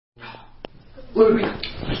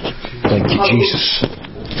Thank you, Jesus.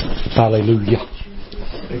 Hallelujah.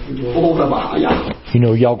 You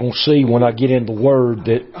know, y'all gonna see when I get in the Word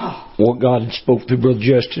that what God had spoke through Brother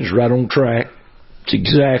Justin is right on track. It's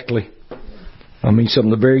exactly. I mean, some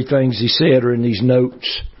of the very things he said are in these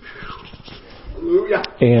notes.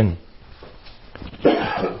 And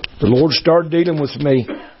the Lord started dealing with me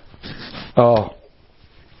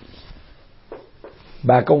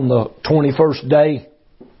back on the 21st day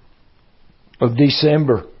of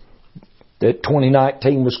December that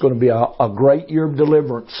 2019 was going to be a great year of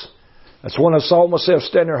deliverance. That's when I saw myself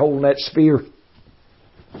standing there holding that spear.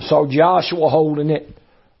 I saw Joshua holding it,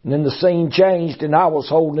 and then the scene changed and I was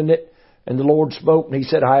holding it, and the Lord spoke and He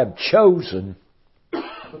said, I have chosen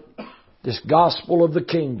this gospel of the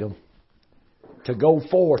kingdom to go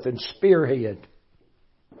forth and spearhead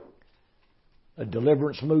a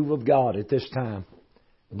deliverance move of God at this time.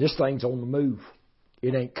 And this thing's on the move.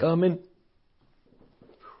 It ain't coming.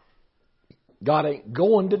 God ain't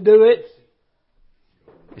going to do it.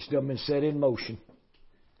 It's done been set in motion.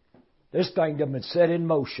 This thing done been set in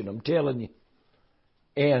motion, I'm telling you.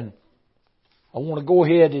 And I want to go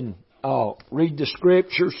ahead and read the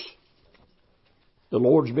scriptures the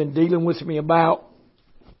Lord's been dealing with me about.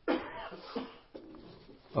 I'm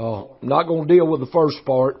not going to deal with the first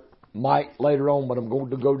part. Might later on, but I'm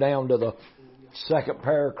going to go down to the second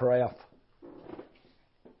paragraph.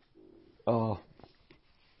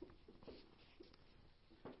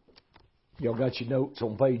 Y'all got your notes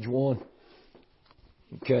on page 1.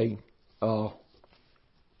 Okay. So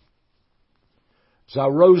I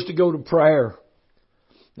rose to go to prayer.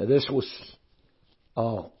 Now this was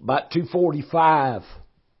about 2:45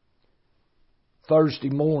 Thursday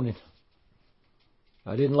morning.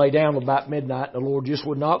 I didn't lay down about midnight. The Lord just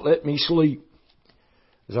would not let me sleep.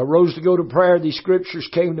 As I rose to go to prayer, these scriptures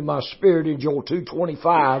came to my spirit in Joel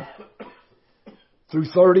 2:25 through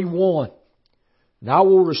 31. And I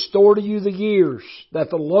will restore to you the years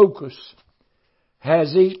that the locust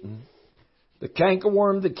has eaten, the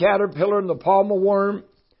cankerworm, the caterpillar, and the palmer worm,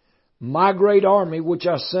 my great army which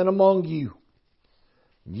I sent among you.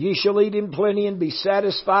 Ye shall eat in plenty and be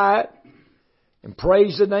satisfied, and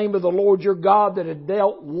praise the name of the Lord your God that had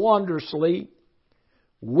dealt wondrously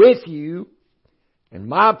with you, and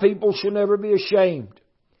my people shall never be ashamed.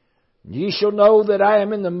 Ye shall know that I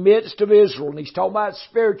am in the midst of Israel. And He's talking about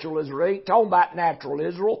spiritual Israel. He ain't talking about natural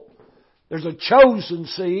Israel. There's a chosen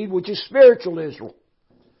seed, which is spiritual Israel.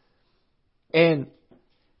 And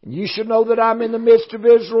you shall know that I'm in the midst of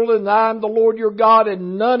Israel, and I am the Lord your God,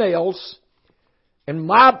 and none else. And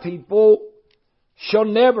my people shall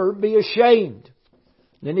never be ashamed.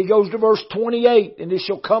 Then he goes to verse 28. And it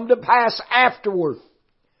shall come to pass afterward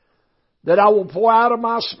that I will pour out of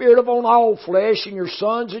my Spirit upon all flesh, and your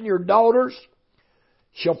sons and your daughters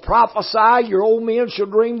shall prophesy, your old men shall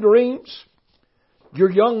dream dreams,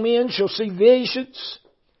 your young men shall see visions,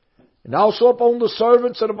 and also upon the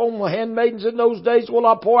servants and upon the handmaidens in those days will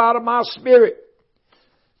I pour out of my Spirit.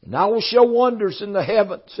 And I will show wonders in the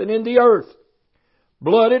heavens and in the earth,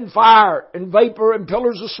 blood and fire and vapor and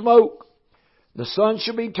pillars of smoke. The sun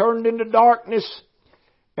shall be turned into darkness,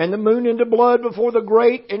 and the moon into blood before the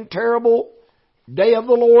great and terrible day of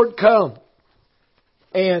the Lord come.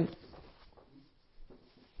 And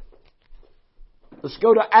let's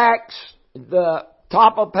go to Acts. The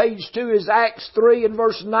top of page 2 is Acts 3 and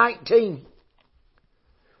verse 19.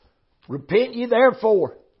 Repent ye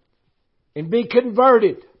therefore, and be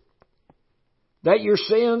converted, that your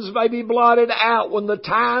sins may be blotted out when the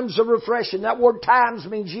times of refreshing. That word times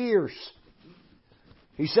means years.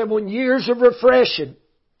 He said when years of refreshing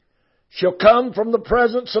shall come from the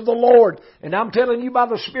presence of the Lord. And I'm telling you by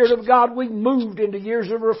the Spirit of God, we've moved into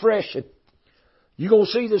years of refreshing. You're going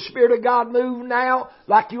to see the Spirit of God move now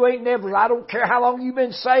like you ain't never. I don't care how long you've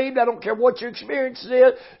been saved. I don't care what your experience is.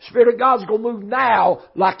 The Spirit of God's going to move now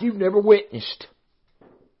like you've never witnessed.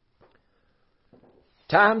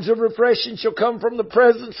 Times of refreshing shall come from the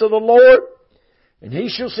presence of the Lord, and He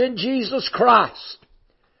shall send Jesus Christ,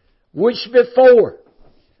 which before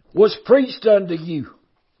was preached unto you,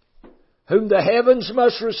 whom the heavens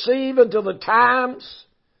must receive until the times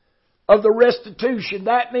of the restitution.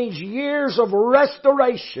 That means years of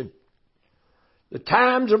restoration. The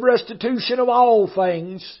times of restitution of all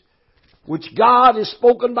things, which God has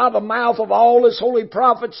spoken by the mouth of all His holy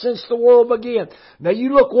prophets since the world began. Now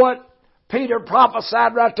you look what Peter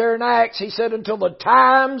prophesied right there in Acts. He said until the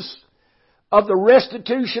times of the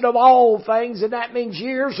restitution of all things, and that means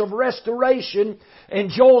years of restoration. And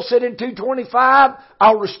Joel said in 2:25,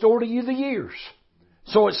 I'll restore to you the years.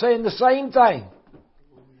 So it's saying the same thing.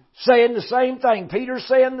 saying the same thing. Peter's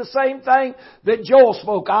saying the same thing that Joel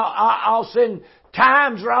spoke. I'll send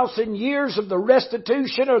times, or I'll send years of the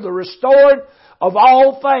restitution or the restoring of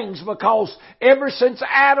all things, because ever since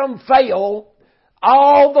Adam fell,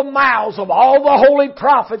 all the mouths of all the holy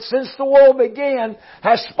prophets since the world began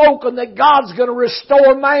has spoken that God's going to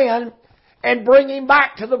restore man and bring him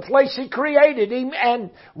back to the place He created him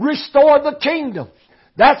and restore the kingdom.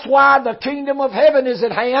 That's why the kingdom of heaven is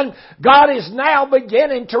at hand. God is now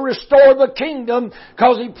beginning to restore the kingdom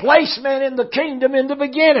because He placed man in the kingdom in the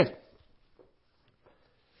beginning.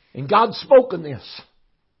 And God's spoken this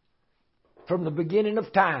from the beginning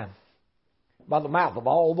of time by the mouth of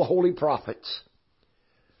all the holy prophets.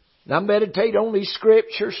 And I meditate on these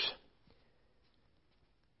scriptures,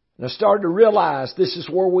 and I started to realize this is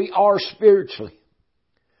where we are spiritually.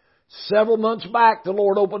 Several months back, the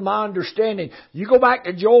Lord opened my understanding. You go back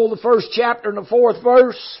to Joel, the 1st chapter and the 4th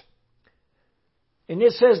verse, and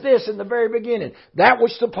it says this in the very beginning: that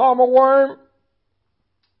which the palmer worm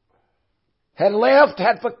had left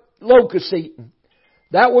hath the locust eaten.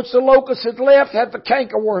 That which the locust had left hath the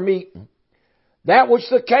cankerworm eaten. That which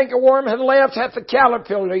the cankerworm had left hath the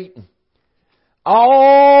caterpillar eaten.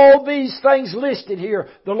 All these things listed here,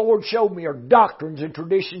 the Lord showed me, are doctrines and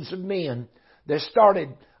traditions of men that started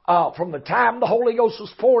from the time the Holy Ghost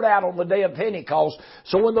was poured out on the day of Pentecost.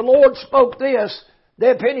 So when the Lord spoke this, the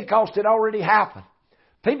day of Pentecost had already happened.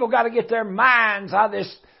 People got to get their minds out of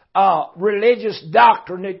this religious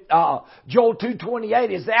doctrine that Joel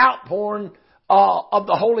 2:28 is the outpouring of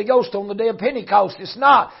the Holy Ghost on the day of Pentecost. It's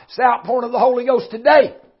not. It's the outpouring of the Holy Ghost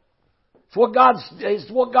today. It's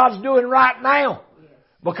what God's doing right now.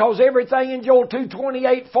 Because everything in Joel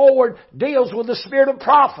 2:28 forward deals with the spirit of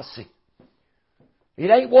prophecy. It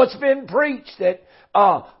ain't what's been preached that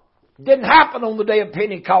didn't happen on the day of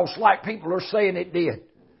Pentecost like people are saying it did.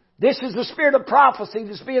 This is the spirit of prophecy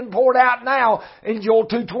that's being poured out now in Joel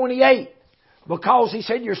 2:28. Because He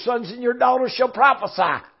said, your sons and your daughters shall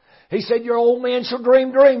prophesy. He said, your old men shall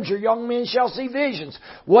dream dreams, your young men shall see visions.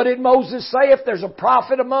 What did Moses say? If there's a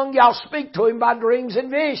prophet among you, I'll speak to him by dreams and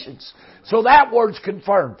visions. So that word's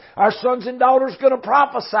confirmed. Our sons and daughters going to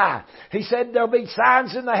prophesy. He said there'll be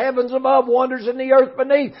signs in the heavens above, wonders in the earth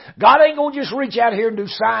beneath. God ain't going to just reach out here and do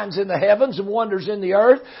signs in the heavens and wonders in the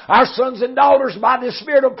earth. Our sons and daughters, by the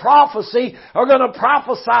spirit of prophecy, are going to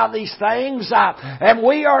prophesy these things. And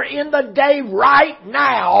we are in the day right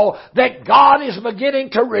now that God is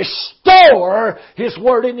beginning to restore His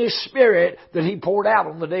Word in His Spirit that He poured out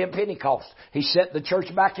on the day of Pentecost. He set the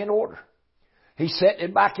church back in order. He set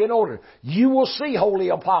it back in order. You will see holy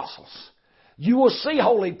apostles. You will see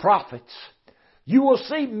holy prophets. You will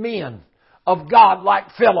see men of God like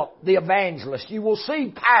Philip the evangelist. You will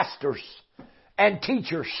see pastors and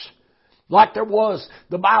teachers like there was,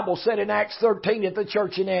 the Bible said in Acts 13 at the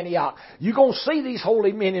church in Antioch. You're going to see these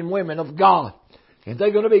holy men and women of God. And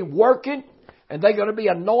they're going to be working, and they're going to be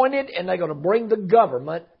anointed, and they're going to bring the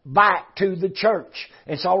government back to the church.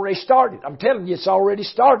 It's already started. I'm telling you, it's already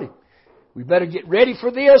started. We better get ready for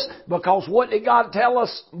this, because what did God tell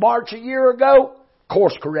us March a year ago?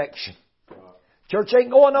 Course correction. Church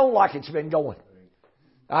ain't going on like it's been going.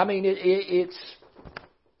 I mean, it's...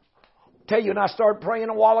 I tell you, when I started praying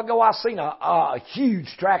a while ago, I seen a huge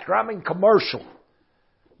tractor. I mean, commercial.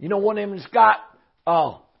 You know, one of them that's got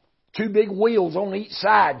two big wheels on each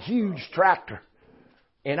side. Huge tractor.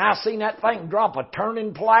 And I seen that thing drop a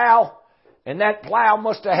turning plow, and that plow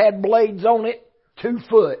must have had blades on it 2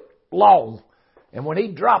 foot long. And when he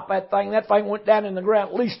dropped that thing went down in the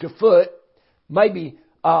ground at least a foot, maybe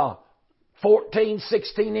 14,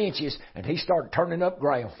 16 inches, and he started turning up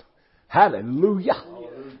ground. Hallelujah.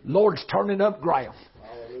 Lord's turning up ground.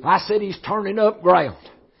 I said He's turning up ground.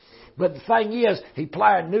 But the thing is, He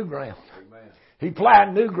plowing new ground. He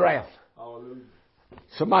plowing new ground.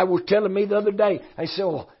 Somebody was telling me the other day, they said,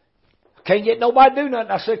 well, can't get nobody to do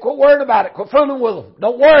nothing. I said, quit worrying about it. Quit fooling with them.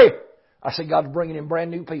 Don't worry. I said, God's bringing in brand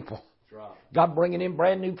new people. God bringing in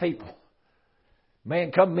brand new people.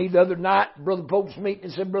 Man come to me the other night, Brother Pope's meeting,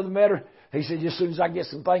 and said, Brother Metter, he said, as soon as I get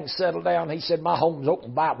some things settled down, he said, my home's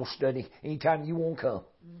open Bible study anytime you want to come.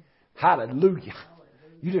 Hallelujah.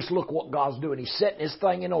 You just look what God's doing. He's setting His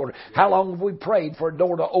thing in order. How long have we prayed for a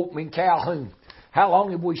door to open in Calhoun? How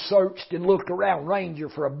long have we searched and looked around Ranger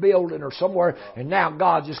for a building or somewhere, and now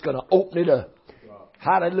God's just going to open it up.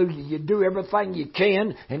 Hallelujah. You do everything you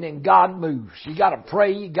can, and then God moves. You got to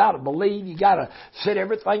pray. You got to believe. You got to set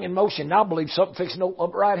everything in motion. And I believe something fixing to open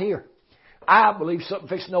up right here. I believe something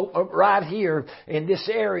fixing to open up right here in this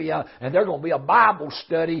area, and there's going to be a Bible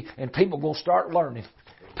study, and people are going to start learning.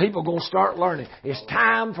 People are going to start learning. It's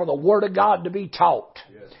time for the Word of God to be taught.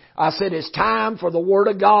 I said, it's time for the Word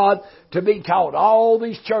of God to be taught. All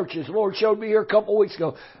these churches, the Lord showed me here a couple of weeks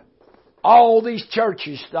ago, all these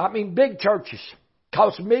churches, I mean big churches,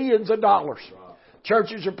 cost millions of dollars.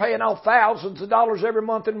 Churches are paying off thousands of dollars every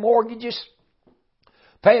month in mortgages,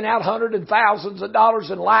 paying out hundreds and thousands of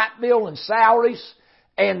dollars in light bill and salaries,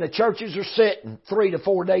 and the churches are sitting 3 to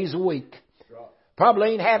 4 days a week. Probably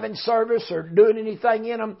ain't having service or doing anything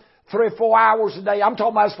in them 3 or 4 hours a day. I'm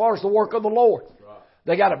talking about as far as the work of the Lord.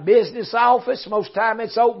 They got a business office. Most time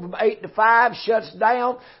it's open from 8 to 5, shuts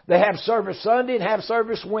down. They have service Sunday and have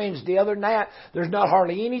service Wednesday. Other than that, there's not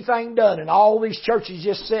hardly anything done. And all these churches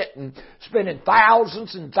just sitting, spending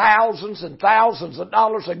thousands and thousands and thousands of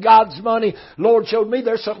dollars of God's money. Lord showed me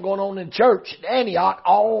there's something going on in church at Antioch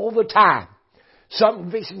all the time. Something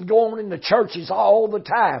fixing to go on in the churches all the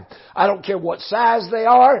time. I don't care what size they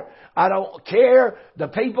are. I don't care. The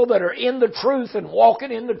people that are in the truth and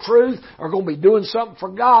walking in the truth are going to be doing something for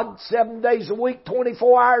God 7 days a week,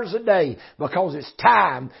 24 hours a day, because it's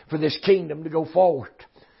time for this kingdom to go forward.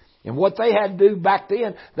 And what they had to do back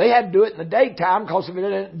then, they had to do it in the daytime, because if they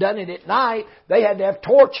hadn't done it at night, they had to have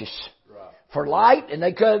torches for light, and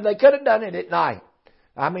they could have done it at night.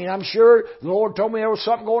 I mean, I'm sure the Lord told me there was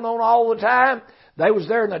something going on all the time. They was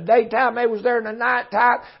there in the daytime. They was there in the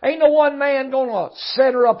nighttime. Ain't no one man going to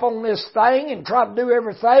center up on this thing and try to do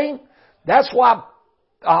everything. That's why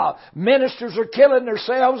ministers are killing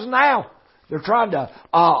themselves now. They're trying to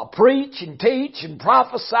preach and teach and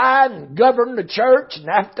prophesy and govern the church and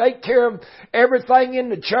have to take care of everything in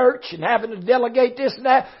the church and having to delegate this and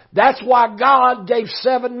that. That's why God gave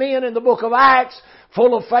 7 men in the book of Acts,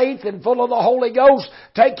 full of faith and full of the Holy Ghost,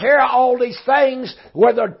 take care of all these things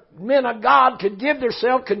where the men of God could give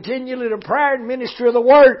themselves continually to prayer and ministry of the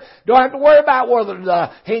Word. Don't have to worry about whether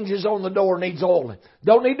the hinges on the door needs oiling.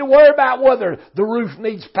 Don't need to worry about whether the roof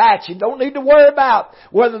needs patching. Don't need to worry about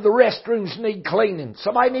whether the restrooms need cleaning.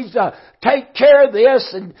 Somebody needs to take care of this,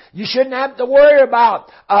 and you shouldn't have to worry about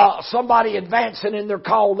somebody advancing in their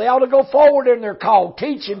call. They ought to go forward in their call,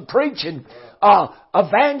 teaching, preaching,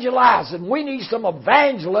 evangelizing. We need some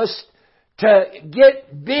evangelists to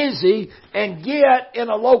get busy and get in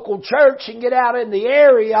a local church and get out in the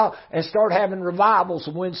area and start having revivals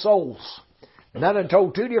and win souls. And I done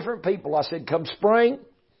told 2 different people, I said, come spring,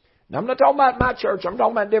 now I'm not talking about my church, I'm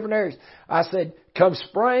talking about different areas. I said, come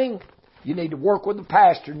spring, you need to work with the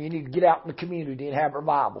pastor and you need to get out in the community and have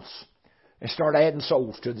revivals and start adding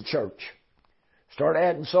souls to the church. Start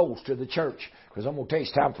adding souls to the church, because I'm going to tell you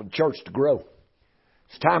it's time for the church to grow.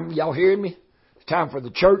 It's time, y'all hearing me? It's time for the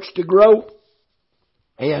church to grow.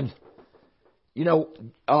 And, you know,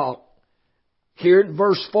 here in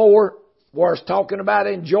verse 4, where it's talking about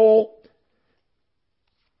in Joel,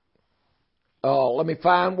 let me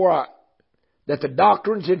find that the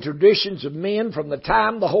doctrines and traditions of men from the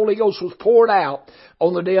time the Holy Ghost was poured out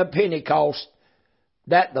on the day of Pentecost,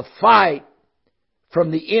 that the fight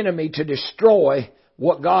from the enemy to destroy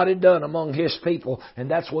what God had done among His people. And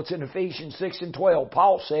that's what's in Ephesians 6 and 12.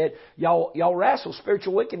 Paul said, y'all wrestle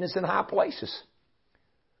spiritual wickedness in high places.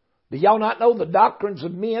 Do y'all not know the doctrines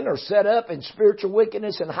of men are set up in spiritual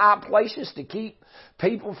wickedness in high places to keep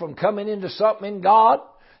people from coming into something in God,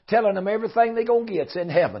 telling them everything they're going to get's in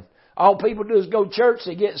heaven? All people do is go to church,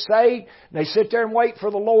 they get saved, and they sit there and wait for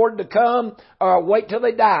the Lord to come, or wait till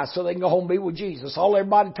they die so they can go home and be with Jesus. All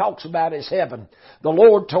everybody talks about is heaven. The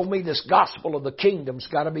Lord told me this gospel of the kingdom's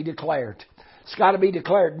got to be declared. It's got to be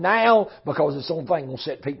declared now, because it's the only thing going to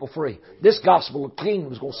set people free. This gospel of the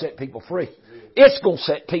kingdom is going to set people free. It's going to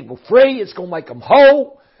set people free. It's going to make them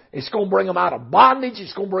whole. It's going to bring them out of bondage.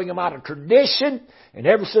 It's going to bring them out of tradition. And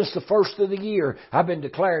ever since the first of the year, I've been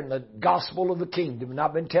declaring the gospel of the kingdom. And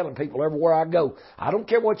I've been telling people everywhere I go, I don't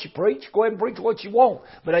care what you preach. Go ahead and preach what you want.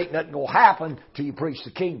 But ain't nothing going to happen till you preach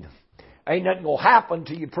the kingdom. Ain't nothing going to happen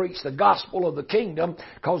till you preach the gospel of the kingdom,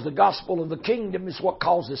 because the gospel of the kingdom is what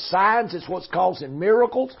causes signs. It's what's causing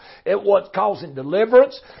miracles. It's what's causing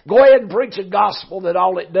deliverance. Go ahead and preach a gospel that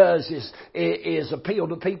all it does is appeal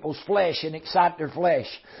to people's flesh and excite their flesh.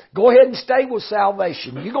 Go ahead and stay with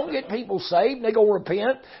salvation. You're going to get people saved and they're going to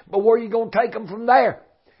repent, but where are you going to take them from there?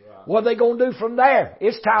 What are they going to do from there?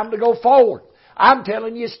 It's time to go forward. I'm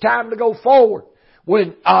telling you, it's time to go forward.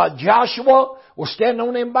 When Joshua was standing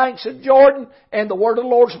on them banks of Jordan, and the word of the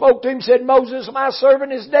Lord spoke to him, said, Moses, my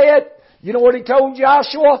servant, is dead. You know what he told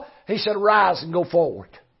Joshua? He said, rise and go forward.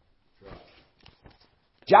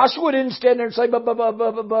 Joshua didn't stand there and say, but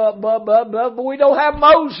we don't have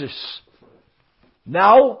Moses.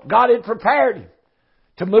 No, God had prepared him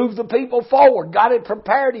to move the people forward. God had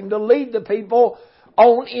prepared him to lead the people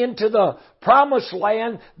on into the promised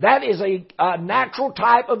land. That is a natural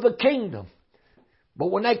type of the kingdom.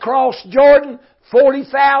 But when they crossed Jordan,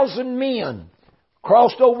 40,000 men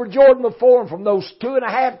crossed over Jordan before them from those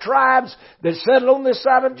 2.5 tribes that settled on this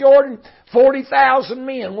side of Jordan. 40,000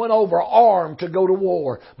 men went over armed to go to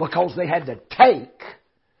war because they had to take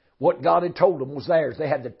what God had told them was theirs. They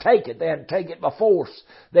had to take it. They had to take it by force.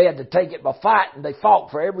 They had to take it by fighting. They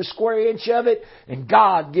fought for every square inch of it, and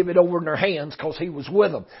God gave it over in their hands because He was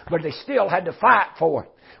with them. But they still had to fight for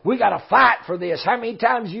it. We got to fight for this. How many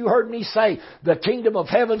times you heard me say, the kingdom of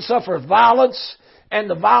heaven suffereth violence, and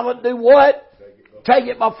the violent do what? Take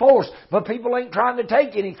it by force. But people ain't trying to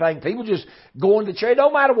take anything. People just going to church. It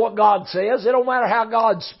don't matter what God says. It don't matter how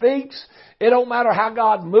God speaks. It don't matter how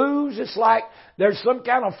God moves. It's like there's some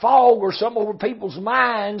kind of fog or something over people's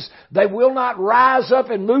minds. They will not rise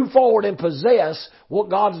up and move forward and possess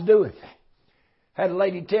what God's doing. Had a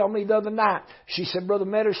lady tell me the other night. She said, Brother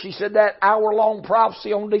Meadows, she said that hour-long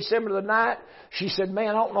prophecy on December the 9th. She said, man,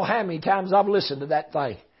 I don't know how many times I've listened to that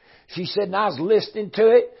thing. She said, and I was listening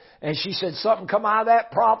to it. And she said, something come out of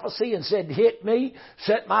that prophecy and said, hit me,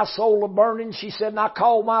 set my soul a-burning. She said, and I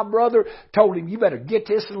called my brother, told him, you better get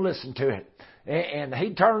this and listen to it. And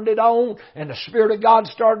he turned it on, and the Spirit of God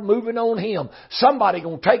started moving on him. Somebody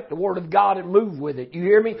going to take the Word of God and move with it. You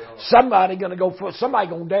hear me? Somebody going to go for it. Somebody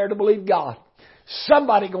going to dare to believe God.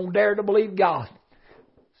 Somebody going to dare to believe God.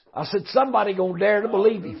 I said, somebody going to dare to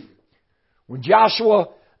believe Him. When Joshua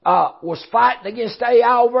was fighting against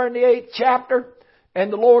Ai over in the 8th chapter, and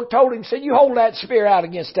the Lord told him, said, you hold that spear out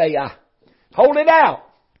against Ai. Hold it out.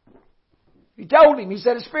 He told him, He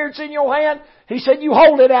said, the Spirit's in your hand. He said, you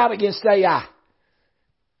hold it out against Ai.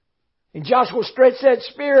 And Joshua stretched that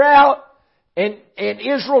spear out, and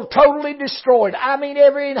Israel totally destroyed. I mean,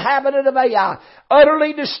 every inhabitant of Ai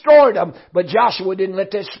utterly destroyed them. But Joshua didn't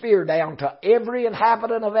let that spear down till every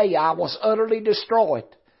inhabitant of Ai was utterly destroyed.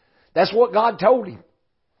 That's what God told him.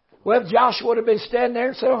 Well, if Joshua would have been standing there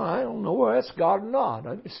and said, I don't know whether that's God or not.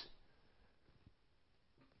 I just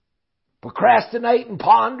procrastinate and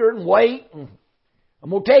ponder and wait. And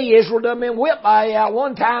I'm going to tell you, Israel done been whipped by Ai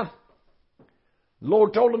one time. The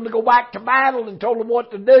Lord told them to go back to battle and told them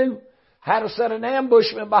what to do. How to set an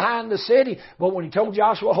ambushment behind the city. But when He told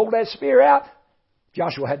Joshua, hold that spear out,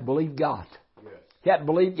 Joshua had to believe God. He had to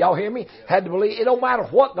believe, y'all hear me? Had to believe. It don't matter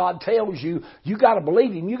what God tells you. You got to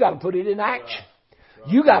believe Him. You got to put it in action.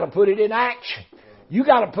 You got to put it in action. You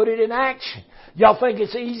got to put it in action. Y'all think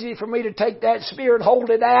it's easy for me to take that spear and hold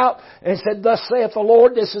it out and said, thus saith the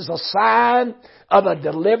Lord, this is a sign of a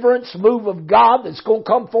deliverance move of God that's going to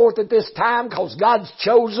come forth at this time because God's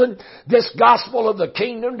chosen this gospel of the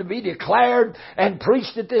kingdom to be declared and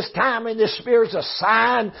preached at this time, and this spear is a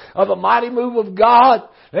sign of a mighty move of God.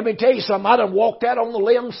 Let me tell you something. I done walked out on the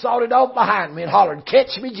limb, sawed it off behind me and hollered,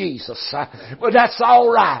 catch me, Jesus. Well, that's all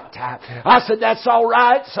right. I said, that's all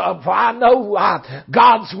right. So, for I know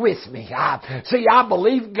God's with me. See, I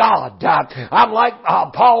believe God. I'm like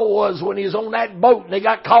Paul was when he was on that boat and they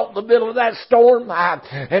got caught in the middle of that storm.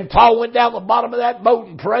 And Paul went down the bottom of that boat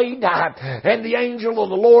and prayed. And the angel of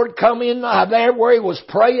the Lord come in there where he was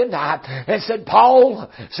praying and said, Paul,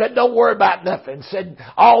 said, don't worry about nothing. Said,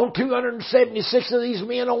 all 276 of these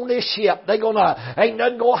men on this ship, ain't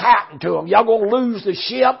nothing gonna happen to them. Y'all gonna lose the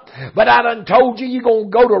ship, but I done told you you're gonna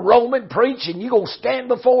go to Rome and preach and you're gonna stand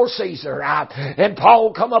before Caesar. And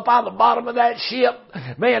Paul come up out of the bottom of that ship.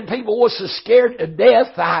 Man, people was so scared to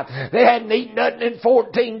death. They hadn't eaten nothing in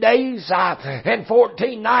 14 days and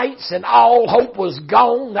 14 nights, and all hope was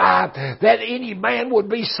gone that any man would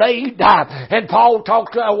be saved. And Paul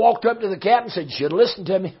walked up to the captain and said, you should have listened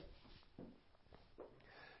to me.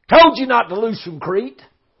 Told you not to loose from Crete.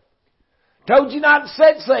 Told you not to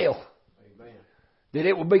set sail. Amen. That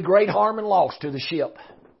it would be great harm and loss to the ship.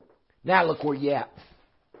 Now look where you at.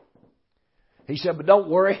 He said, but don't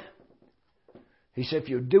worry. He said, if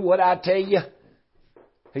you do what I tell you,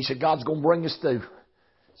 he said, God's going to bring us through.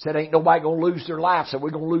 Said, ain't nobody going to lose their life. Said, we're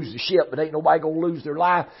going to lose the ship, but ain't nobody going to lose their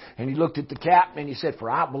life. And he looked at the captain and he said, for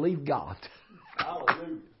I believe God.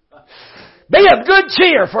 Be of good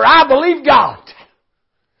cheer, for I believe God,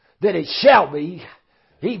 that it shall be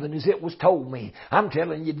even as it was told me. I'm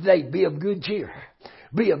telling you today, be of good cheer.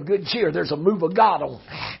 Be of good cheer. There's a move of God on.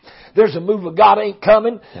 There's a move of God ain't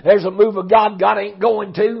coming. There's a move of God God ain't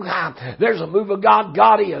going to. There's a move of God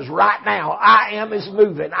God is right now. I am is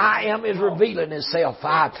moving. I am is revealing Himself.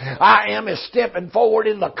 I am is stepping forward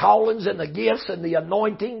in the callings and the gifts and the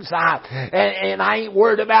anointings. And I ain't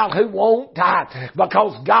worried about who won't,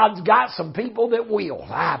 because God's got some people that will.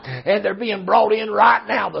 And they're being brought in right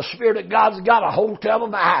now. The Spirit of God's got a hold of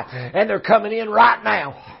them. And they're coming in right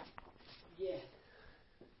now.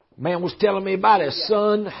 Man was telling me about his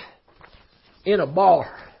son in a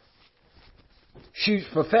bar. shoots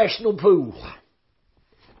professional pool.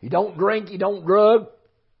 He don't drink, he don't drug.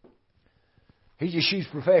 He just shoots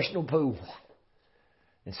professional pool.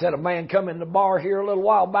 And said a man come in the bar here a little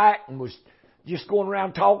while back and was just going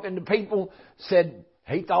around talking to people. Said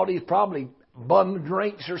he thought he was probably bummed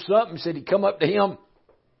drinks or something. Said he come up to him,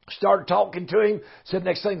 started talking to him. Said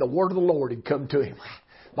next thing the word of the Lord had come to him.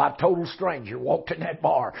 By a total stranger walked in that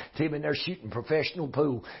bar. To him in there shooting professional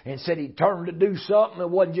pool. And said he turned to do something. It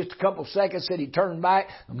wasn't just a couple of seconds. Said he turned back.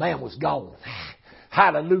 The man was gone.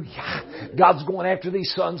 Hallelujah. God's going after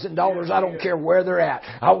these sons and daughters. I don't care where they're at.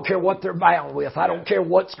 I don't care what they're bound with. I don't care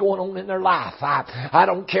what's going on in their life. I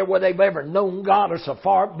don't care whether they've ever known God or so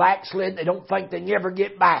far backslid they don't think they never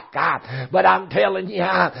get back. But I'm telling you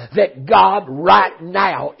that God right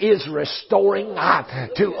now is restoring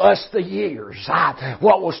to us the years.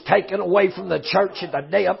 What was taken away from the church at the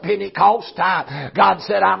day of Pentecost, God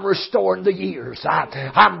said, I'm restoring the years.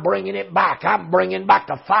 I'm bringing it back. I'm bringing back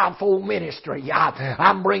the fivefold ministry.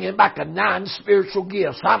 I'm bringing back the 9 spiritual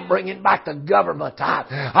gifts. I'm bringing back the government.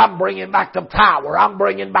 I'm bringing back the power. I'm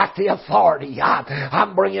bringing back the authority.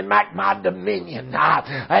 I'm bringing back my dominion.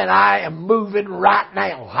 And I am moving right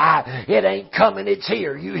now. It ain't coming, it's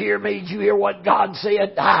here. You hear me? Did you hear what God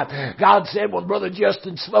said? God said when Brother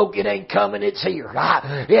Justin spoke, it ain't coming, it's here.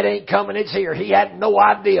 It ain't coming, it's here. He had no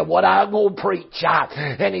idea what I'm going to preach.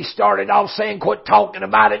 And he started off saying, quit talking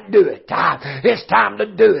about it, do it. It's time to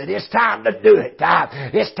do it. It's time to do it.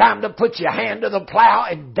 It's time to put your hand to the plow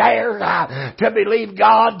and dare to believe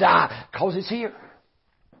God, because it's here.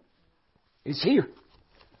 It's here.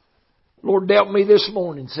 Lord dealt me this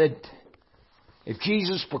morning, said, if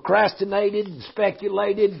Jesus procrastinated and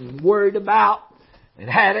speculated and worried about and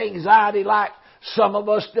had anxiety like some of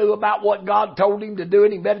us do about what God told him to do,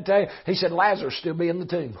 and he better tell you, he said Lazarus still be in the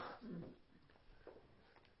tomb.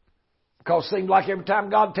 Because it seems like every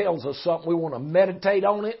time God tells us something, we want to meditate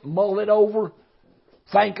on it, mull it over,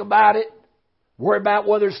 think about it, worry about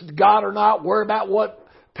whether it's God or not, worry about what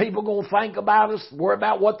people going to think about us, worry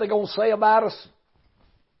about what they're going to say about us.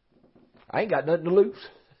 I ain't got nothing to lose.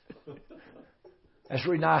 That's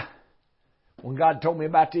the reason when God told me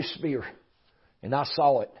about this spear, and I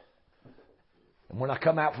saw it, and when I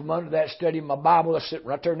come out from under that studying my Bible, I sit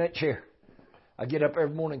right there in that chair. I get up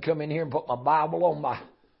every morning, come in here and put my Bible on my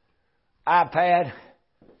iPad,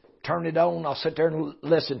 turn it on, I'll sit there and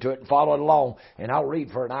listen to it and follow it along. And I'll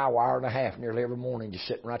read for an hour, hour and a half nearly every morning, just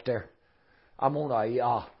sitting right there. I'm on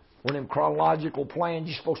one of them chronological plans.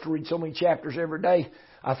 You're supposed to read so many chapters every day.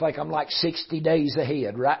 I think I'm like 60 days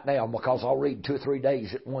ahead right now because I'll read 2 or 3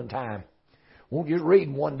 days at one time. Won't just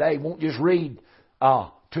read one day. Won't just read 2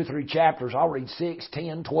 or 3 chapters. I'll read 6,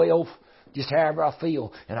 10, 12, just however I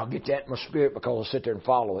feel. And I'll get that in my spirit because I'll sit there and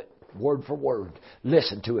follow it. Word for word.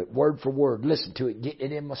 Listen to it. Word for word. Listen to it. Get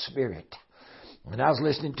it in my spirit. And I was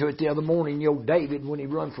listening to it the other morning. You know, David, when he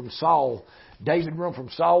run from Saul, David run from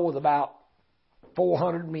Saul with about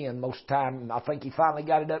 400 men most of the time. I think he finally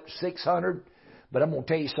got it up to 600. But I'm going to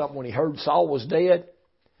tell you something. When he heard Saul was dead,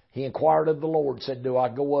 he inquired of the Lord, said, do I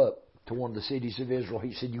go up to one of the cities of Israel?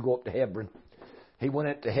 He said, you go up to Hebron. He went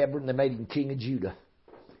up to Hebron. They made him king of Judah.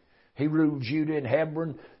 He ruled Judah and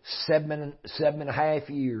Hebron 7.5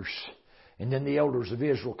 years. And then the elders of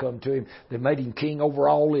Israel come to him. They made him king over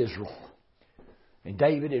all Israel. And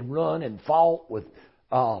David had run and fought with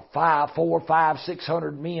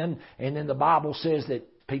 600 men. And then the Bible says that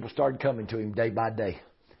people started coming to him day by day.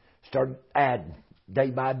 Started adding day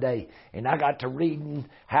by day. And I got to reading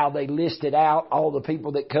how they listed out all the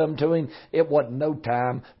people that come to him. It wasn't no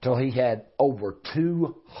time till he had over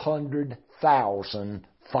 200,000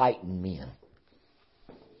 fighting men.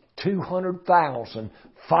 200,000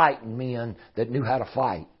 fighting men that knew how to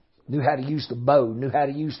fight. Knew how to use the bow, knew how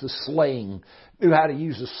to use the sling, knew how to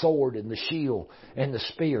use the sword and the shield and the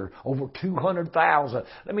spear. Over 200,000.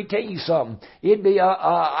 Let me tell you something. It'd be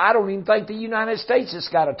I don't even think the United States has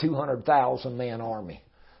got a 200,000 man army.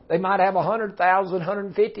 They might have 100,000,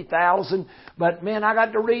 150,000. But man, I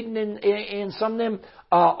got to reading in some of them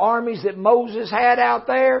armies that Moses had out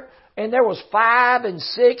there. And there was 5 and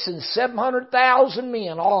 6 and 700,000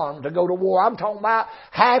 men armed to go to war. I'm talking about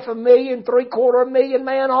 500,000, 750,000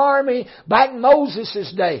 man army back in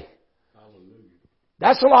Moses' day. Hallelujah.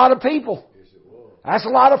 That's a lot of people. Yes, it was. That's a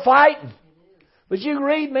lot of fighting. But you can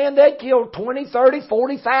read, man, they killed 20, 30,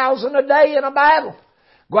 40,000 a day in a battle.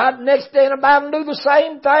 Go out the next day in a battle and do the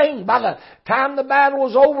same thing. By the time the battle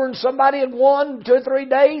was over and somebody had won 2 or 3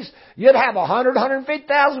 days, you'd have 100,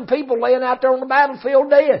 150,000 people laying out there on the battlefield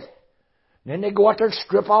dead. And then they go out there and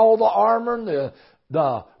strip all the armor and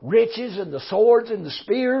the riches and the swords and the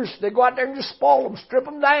spears. They go out there and just spoil them, strip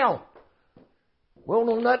them down. We don't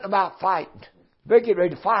know nothing about fighting. You better get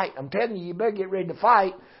ready to fight. I'm telling you, you better get ready to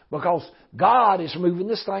fight because God is moving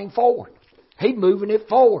this thing forward. He's moving it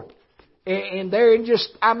forward. And there in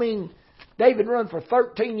just, David run for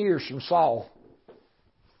 13 years from Saul.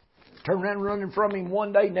 Turned around running from him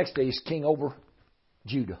one day. Next day he's king over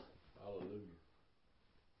Judah. Hallelujah.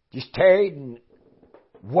 Just tarried and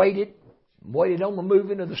waited on the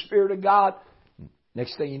moving of the Spirit of God.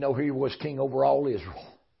 Next thing you know, here he was king over all Israel.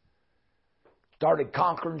 Started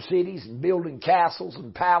conquering cities and building castles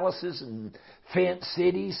and palaces and fenced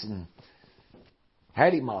cities and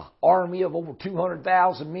had him an army of over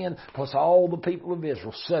 200,000 men plus all the people of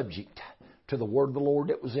Israel subject to the word of the Lord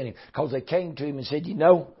that was in him. Because they came to him and said,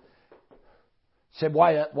 said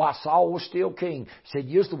why Saul was still king. He said,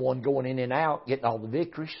 you're the one going in and out, getting all the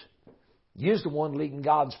victories. You're the one leading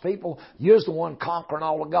God's people. You're the one conquering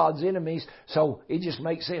all of God's enemies. So it just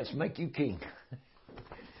makes sense. Make you king.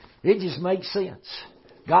 It just makes sense.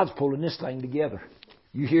 God's pulling this thing together.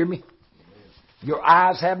 You hear me? Your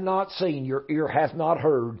eyes have not seen, your ear hath not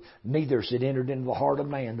heard, neither has it entered into the heart of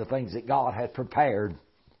man the things that God hath prepared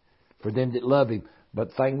for them that love Him. But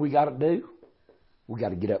the thing we got to do, we got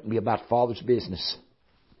to get up and be about the Father's business.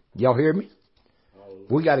 Y'all hear me?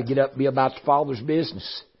 We got to get up and be about the Father's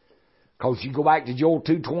business. Because you go back to Joel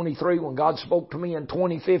 2:23 when God spoke to me in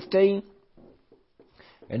 2015.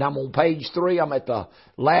 And I'm on page 3. I'm at the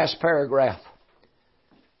last paragraph.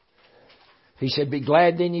 He said, be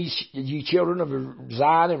glad then, ye children of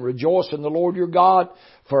Zion, and rejoice in the Lord your God,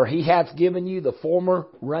 for He hath given you the former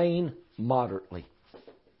rain moderately.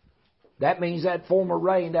 That means that former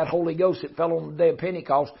rain, that Holy Ghost that fell on the day of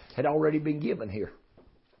Pentecost, had already been given here.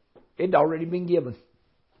 It had already been given.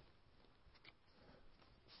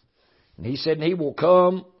 And He said, and He will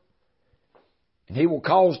come, and He will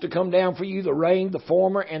cause to come down for you the rain, the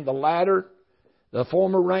former and the latter. The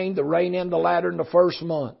former rain, the rain and the latter in the first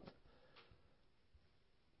month.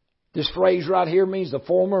 This phrase right here means the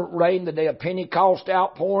former rain, the day of Pentecost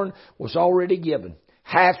outpouring, was already given.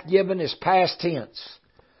 Hath given is past tense.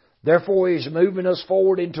 Therefore, He is moving us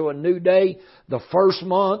forward into a new day. The first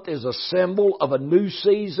month is a symbol of a new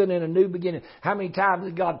season and a new beginning. How many times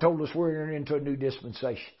has God told us we're entering into a new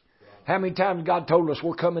dispensation? How many times God told us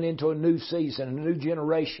we're coming into a new season, a new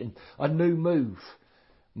generation, a new move?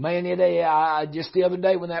 Man, just the other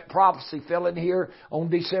day when that prophecy fell in here on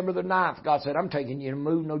December the 9th, God said, I'm taking you to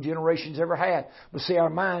move no generation's ever had. But see, our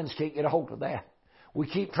minds can't get a hold of that. We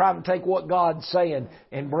keep trying to take what God's saying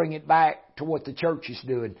and bring it back to what the church is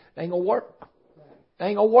doing. It ain't going to work. It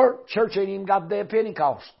ain't going to work. Church ain't even got the day of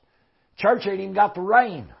Pentecost. Church ain't even got the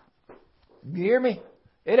rain. You hear me?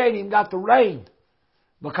 It ain't even got the rain.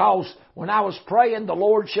 Because when I was praying, the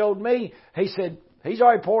Lord showed me, He said, He's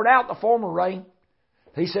already poured out the former rain.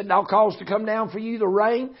 He said, and I'll cause to come down for you the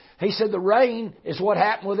rain. He said, the rain is what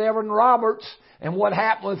happened with Evan Roberts and what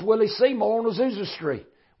happened with Willie Seymour on Azusa Street.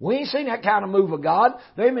 We ain't seen that kind of move of God.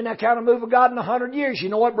 There ain't been that kind of move of God in 100 years. You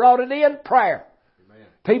know what brought it in? Prayer. Amen.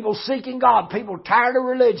 People seeking God. People tired of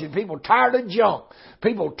religion. People tired of junk.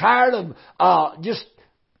 People tired of just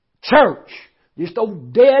church. Just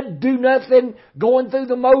old dead, do nothing, going through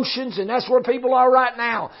the motions, and that's where people are right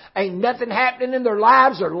now. Ain't nothing happening in their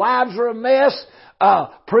lives. Their lives are a mess.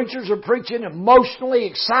 Preachers are preaching emotionally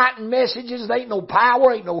exciting messages. There ain't no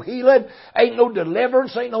power, ain't no healing, ain't no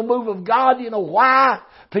deliverance, ain't no move of God. You know why?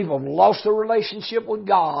 People have lost their relationship with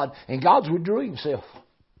God, and God's withdrew Himself.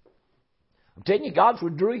 I'm telling you, God's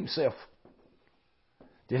withdrew Himself.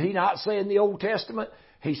 Did He not say in the Old Testament?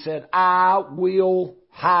 He said, I will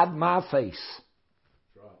hide my face.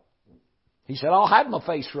 He said, I'll hide my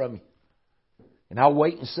face from you. And I'll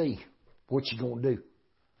wait and see what you're going to do.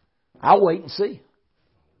 I'll wait and see.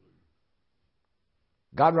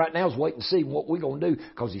 God right now is waiting to see what we're going to do.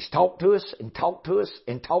 Because He's talked to us and talked to us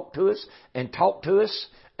and talked to us and talked to us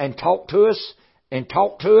and talked to us and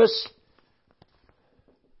talked to us.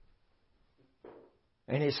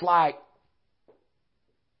 And it's like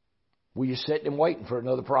we're just sitting and waiting for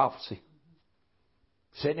another prophecy.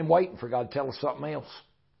 Sitting and waiting for God to tell us something else.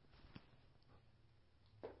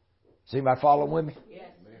 Is anybody following with me? Yes.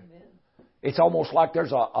 It's almost like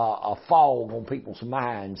there's a fog on people's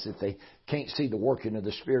minds if they can't see the working of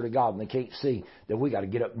the Spirit of God and they can't see that we got to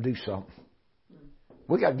get up and do something.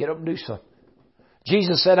 We got to get up and do something.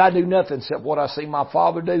 Jesus said, I do nothing except what I see my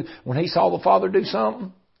Father do. When He saw the Father do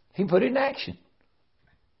something, He put it in action.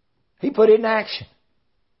 He put it in action.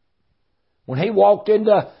 When He walked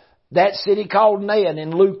into that city called Nain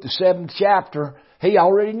in Luke, the 7th chapter, He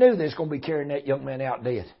already knew they was going to be carrying that young man out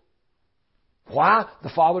dead. Why?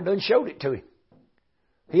 The Father done showed it to Him.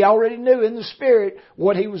 He already knew in the Spirit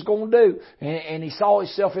what he was going to do. And he saw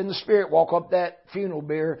himself in the Spirit walk up that funeral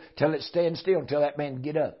bier till it stand still, until that man would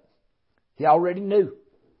get up. He already knew.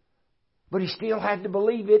 But he still had to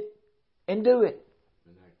believe it and do it.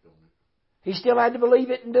 He still had to believe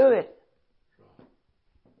it and do it.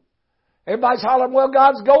 Everybody's hollering, well,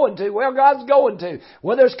 God's going to. Well, God's going to.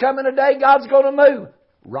 Well, there's coming a day God's going to move.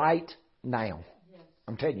 Right now.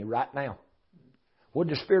 I'm telling you, right now. What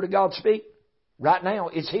did the Spirit of God speak? Right now.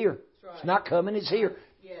 It's here. Right. It's not coming. It's here.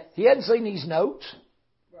 Yes. He hadn't seen these notes.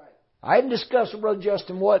 Right. I hadn't discussed with Brother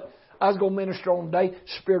Justin what I was going to minister on today.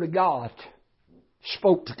 Spirit of God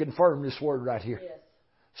spoke to confirm this word right here. Yes.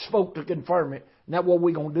 Spoke to confirm it. Now what are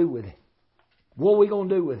we going to do with it? What are we going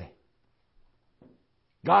to do with it?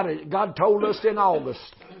 God told us in August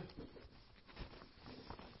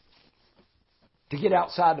to get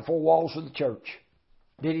outside the four walls of the church.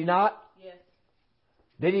 Did He not? Yes.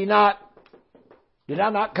 Did He not? Did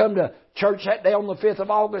I not come to church that day on the 5th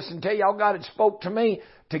of August and tell y'all God had spoke to me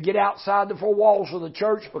to get outside the four walls of the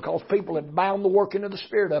church because people had bound the working of the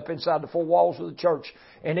Spirit up inside the four walls of the church.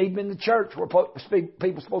 And even in the church where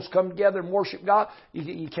people supposed to come together and worship God,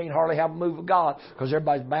 you can't hardly have a move of God because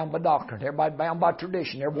everybody's bound by doctrine. Everybody's bound by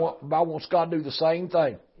tradition. Everybody wants God to do the same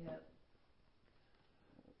thing. Yep.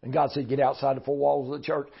 And God said, get outside the four walls of the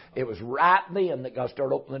church. It was right then that God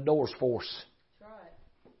started opening the doors for us.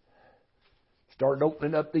 Started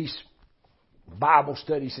opening up these Bible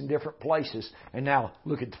studies in different places. And now,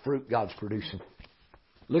 look at the fruit God's producing.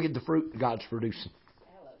 Look at the fruit God's producing.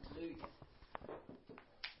 Hallelujah.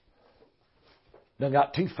 Done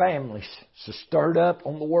got two families so stirred up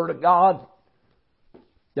on the Word of God.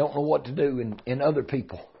 Don't know what to do. And other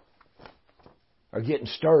people are getting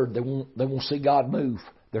stirred. They won't see God move.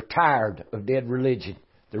 They're tired of dead religion.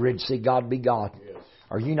 They're ready to see God be God. Yes.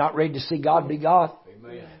 Are you not ready to see God be God?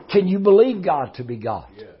 Amen. Can you believe God to be God?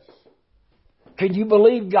 Yes. Can you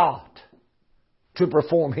believe God to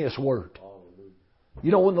perform His Word? Hallelujah.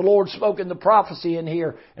 You know, when the Lord spoke in the prophecy in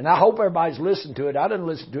here, and I hope everybody's listened to it. I didn't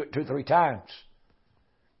listen to it 2 or 3 times.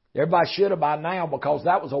 Everybody should have by now because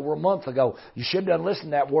that was over a month ago. You should have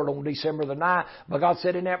listened to that word on December the 9th. But God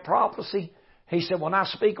said in that prophecy, He said, when I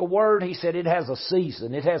speak a word, He said, it has a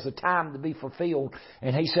season. It has a time to be fulfilled.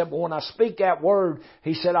 And He said, well, when I speak that word,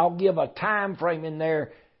 He said, I'll give a time frame in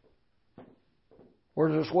there where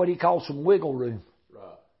there's what He calls some wiggle room.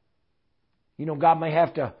 Right. You know, God may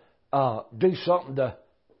have to do something to,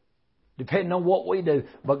 depending on what we do.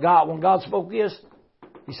 But God, when God spoke this,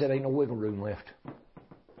 He said, ain't no wiggle room left.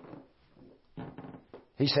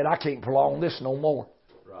 He said, I can't prolong this no more.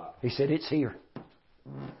 Right. He said, it's here.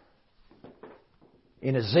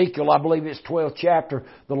 In Ezekiel, I believe it's 12th chapter,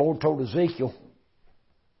 the Lord told Ezekiel,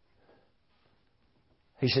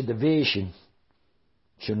 He said, the vision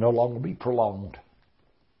shall no longer be prolonged.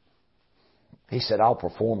 He said, I'll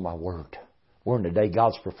perform my word. We're in the day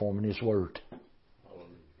God's performing His word.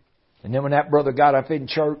 And then when that brother got up in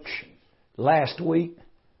church last week,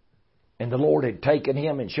 and the Lord had taken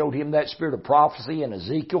him and showed him that spirit of prophecy in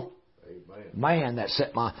Ezekiel, amen. Man, that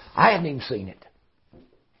set I hadn't even seen it.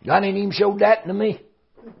 God ain't even showed that to me.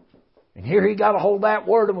 And here he got a hold of that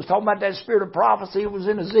word and was talking about that spirit of prophecy. It was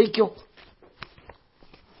in Ezekiel.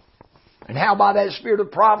 And how by that spirit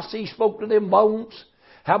of prophecy He spoke to them bones.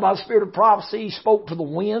 How by the spirit of prophecy He spoke to the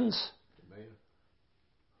winds. Amen.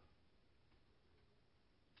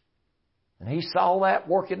 And he saw that,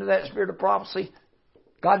 work into that spirit of prophecy.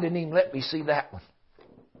 God didn't even let me see that one.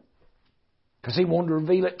 Because He wanted to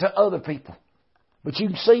reveal it to other people. But you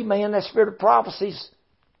can see, man, that spirit of prophecy's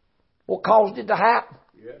what caused it to happen.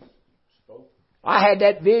 Yes. I had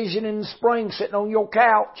that vision in the spring sitting on your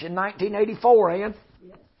couch in 1984, Ann.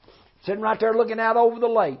 Yes. Sitting right there looking out over the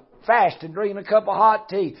lake. Fasting, drinking a cup of hot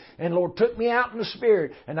tea. And the Lord took me out in the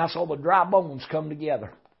Spirit. And I saw the dry bones come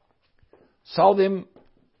together. Saw them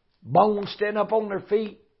bones stand up on their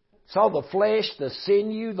feet. Saw the flesh, the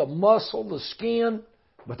sinew, the muscle, the skin.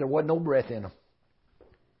 But there wasn't no breath in them.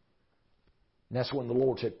 And that's when the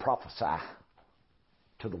Lord said, prophesy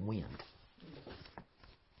to the wind.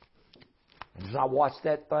 And as I watched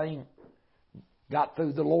that thing, got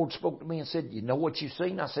through, the Lord spoke to me and said, you know what you've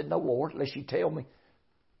seen? I said, no, Lord, unless you tell me.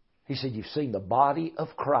 He said, you've seen the body of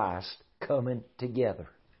Christ coming together.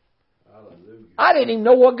 Hallelujah. I didn't even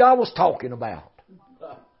know what God was talking about.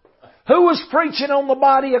 Who was preaching on the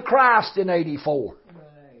body of Christ in 84?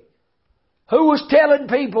 Right. Who was telling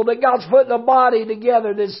people that God's putting a body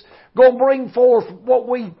together that's going to bring forth what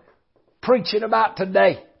we preaching about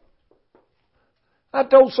today? I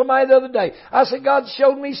told somebody the other day, I said, God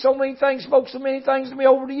showed me so many things, spoke so many things to me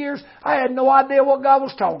over the years. I had no idea what God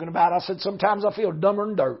was talking about. I said, sometimes I feel dumber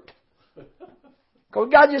than dirt. Because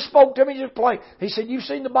God just spoke to me just plain. He said, you've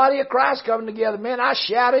seen the body of Christ coming together. Man, I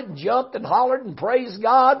shouted and jumped and hollered and praised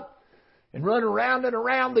God and run around and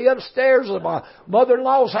around the upstairs of my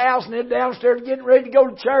mother-in-law's house and then downstairs getting ready to go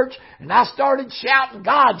to church. And I started shouting,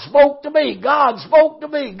 God spoke to me. God spoke to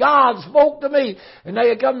me. God spoke to me. And they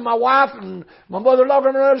had come to my wife and my mother-in-law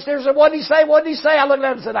coming upstairs and said, what did he say? What did he say? I looked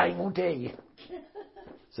at him and said, I ain't going to tell you.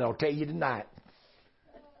 So I'll tell you tonight.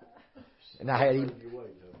 And I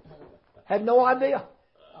had no idea.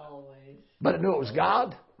 But I knew it was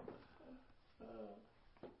God.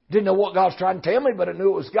 Didn't know what God was trying to tell me, but I knew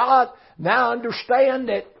it was God. Now I understand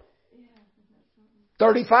that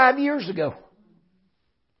 35 years ago,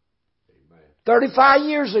 35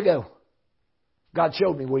 years ago, God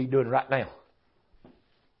showed me what He's doing right now.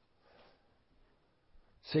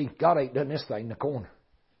 See, God ain't done this thing in the corner.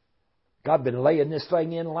 God been laying this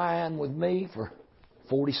thing in line with me for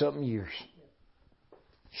 40-something years.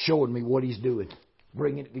 Showing me what He's doing.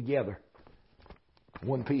 Bringing it together.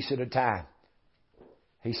 One piece at a time.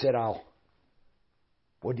 He said,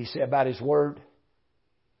 what did He say about His Word?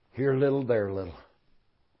 Here a little, there a little.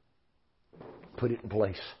 Put it in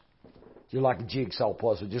place. Just like a jigsaw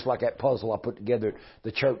puzzle. Just like that puzzle I put together at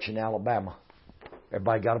the church in Alabama.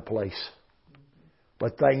 Everybody got a place.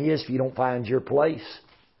 But the thing is, if you don't find your place,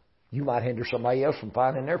 you might hinder somebody else from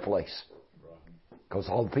finding their place. Because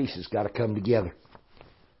all the pieces got to come together.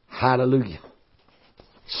 Hallelujah.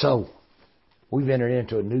 So, we've entered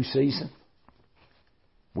into a new season.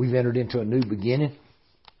 We've entered into a new beginning.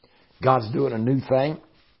 God's doing a new thing.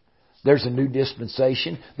 There's a new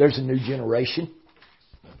dispensation. There's a new generation.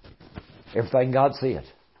 Everything God said.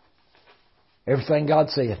 Everything God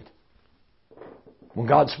said. When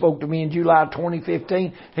God spoke to me in July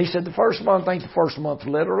 2015, He said the first month ain't the first month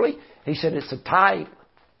literally. He said it's a type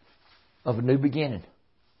of a new beginning.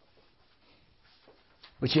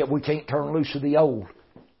 But yet we can't turn loose of the old.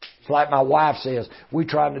 It's like my wife says, we're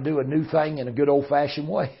trying to do a new thing in a good old-fashioned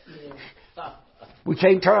way. Yeah. We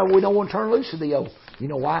don't want to turn loose of the old. You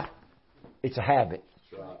know why? It's a habit.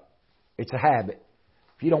 It's a habit.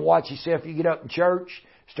 If you don't watch yourself, you get up in church,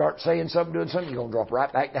 start saying something, doing something, you're going to drop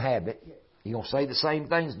right back to habit. You're going to say the same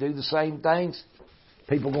things, do the same things.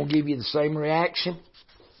 People are going to give you the same reaction.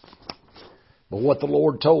 But what the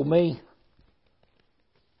Lord told me,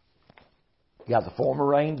 you got the former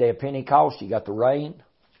rain, day of Pentecost, you got the rain,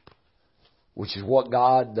 which is what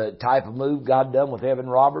God, the type of move God done with Evan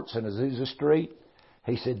Roberts and Azusa Street.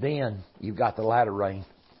 He said, then you've got the latter rain,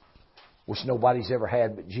 which nobody's ever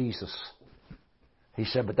had but Jesus. He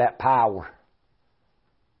said, but that power,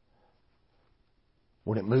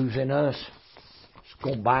 when it moves in us, it's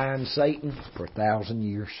going to bind Satan for 1,000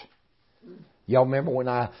 years. Y'all remember when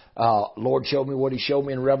Lord showed me what He showed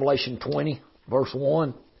me in Revelation 20, verse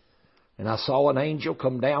 1? And I saw an angel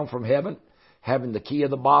come down from heaven, having the key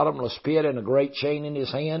of the bottomless pit and a great chain in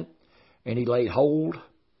his hand. And he laid hold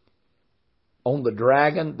on the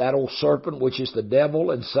dragon, that old serpent, which is the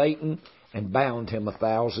devil and Satan, and bound him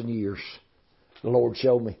 1,000 years. The Lord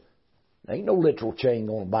showed me. There ain't no literal chain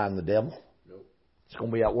going to bind the devil. Nope. It's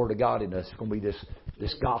going to be that Word of God in us. It's going to be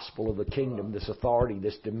this gospel of the kingdom, this authority,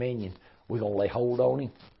 this dominion. We're going to lay hold on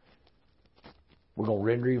him. We're going to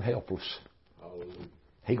render him helpless. Hallelujah.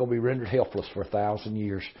 He's going to be rendered helpless for 1,000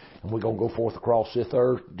 years. And we're going to go forth across this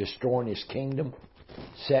earth, destroying His kingdom,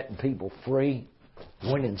 setting people free,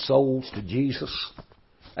 winning souls to Jesus.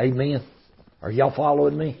 Amen. Are y'all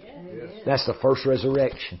following me? Yes. That's the first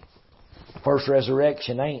resurrection. First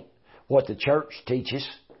resurrection ain't what the church teaches.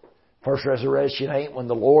 First resurrection ain't when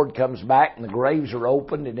the Lord comes back and the graves are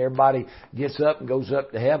opened and everybody gets up and goes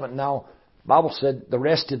up to heaven. No, the Bible said the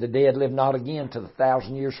rest of the dead live not again till the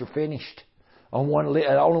 1,000 years are finished. Only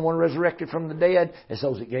one resurrected from the dead is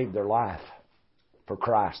those that gave their life for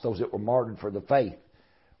Christ, those that were martyred for the faith.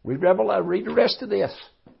 Read the rest of this.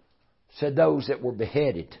 It said those that were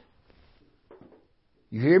beheaded.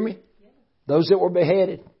 You hear me? Yeah. Those that were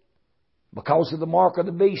beheaded. Because of the mark of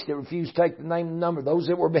the beast that refused to take the name and number. Those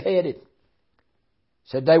that were beheaded.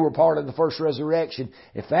 Said they were part of the first resurrection.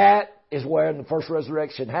 If that is where the first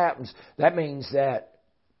resurrection happens, that means that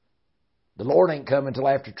the Lord ain't coming until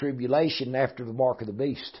after tribulation, after the mark of the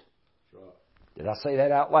beast. Right. Did I say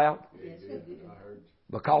that out loud? Yes, you did. I heard.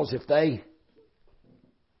 Because if they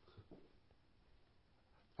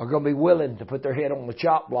are going to be willing to put their head on the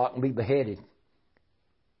chop block and be beheaded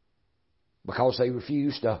because they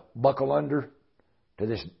refuse to buckle under to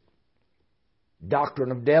this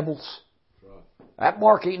doctrine of devils, right. That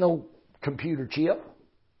mark ain't no computer chip.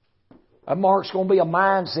 That mark's going to be a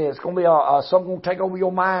mindset. It's going to be something going to take over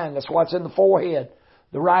your mind. That's why it's in the forehead.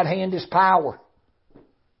 The right hand is power.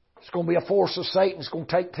 It's going to be a force of Satan. It's going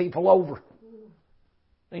to take people over.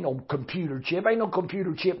 Ain't no computer chip. Ain't no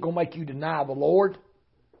computer chip going to make you deny the Lord.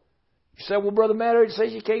 You say, well, Brother Matter, it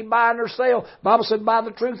says you can't buy nor sell. The Bible said, buy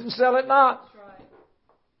the truth and sell it not. That's right.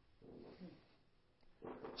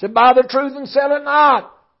 It said, buy the truth and sell it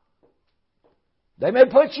not. They may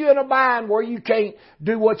put you in a bind where you can't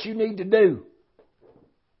do what you need to do.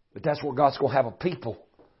 But that's where God's going to have a people.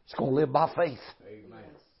 It's going to live by faith. Amen.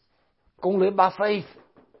 Going to live by faith.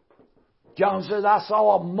 John says, I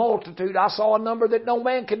saw a multitude. I saw a number that no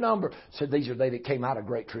man can number. Said, these are they that came out of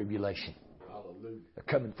great tribulation. Hallelujah. They're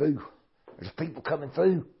coming through. There's people coming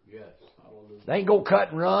through. Yes. Hallelujah. They ain't going to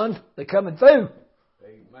cut and run. They're coming through.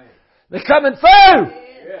 Amen. They're coming through.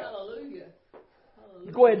 Yes. Hallelujah.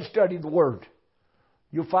 You go ahead and study the Word.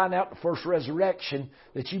 You'll find out the first resurrection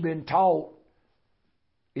that you've been taught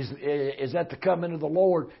is at the coming of the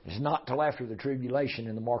Lord is not till after the tribulation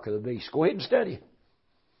and the mark of the beast. Go ahead and study it.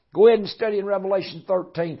 Go ahead and study in Revelation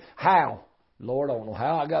 13 how. Lord, I don't know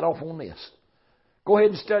how I got off on this. Go ahead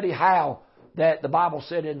and study how that the Bible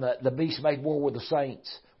said in the beast made war with the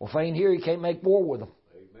saints. Well, if he ain't here, he can't make war with them.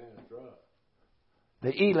 Amen. That's right.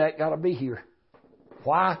 The elect got to be here.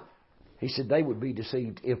 Why? He said they would be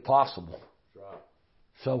deceived if possible. That's right.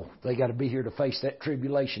 So they got to be here to face that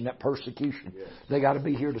tribulation, that persecution. Yes. They got to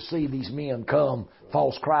be here to see these men come.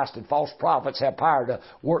 False Christ and false prophets have power to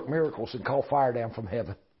work miracles and call fire down from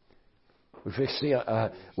heaven.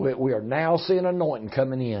 We are now seeing anointing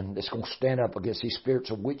coming in that's going to stand up against these spirits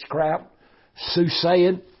of witchcraft,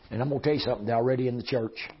 soothsaying, and I'm going to tell you something, they're already in the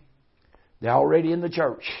church. They're already in the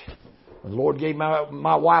church. When the Lord gave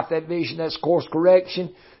my wife that vision, that's course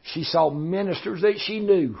correction, she saw ministers that she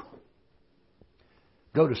knew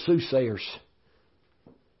go to soothsayers,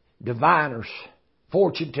 diviners,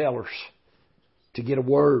 fortune tellers to get a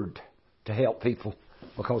word to help people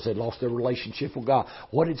because they'd lost their relationship with God.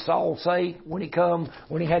 What did Saul say when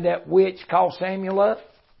he had that witch call Samuel up?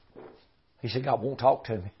 He said, God won't talk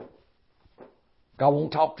to me. God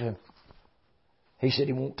won't talk to him. He said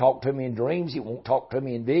he won't talk to me in dreams. He won't talk to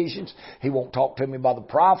me in visions. He won't talk to me by the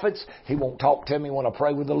prophets. He won't talk to me when I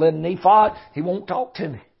pray with the linen ephod. He won't talk to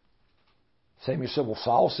me. Samuel said, well,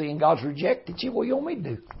 Saul, seeing God's rejected you, what do you want me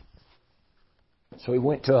to do? So he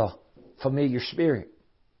went to a familiar spirit.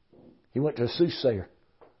 He went to a soothsayer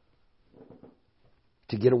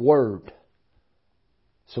to get a word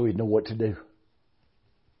so he'd know what to do.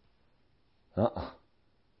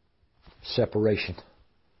 Separation.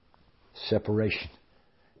 Separation.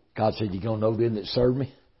 God said, you're going to know them that serve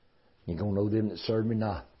me. You're going to know them that serve me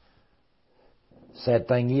not. Sad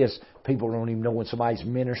thing is, people don't even know when somebody's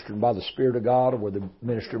ministering by the Spirit of God or whether they're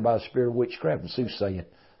ministering by the Spirit of witchcraft and soothsaying.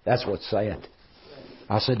 That's what's sad.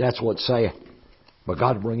 I said, that's what's sad. But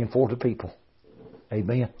God's bringing forth the people.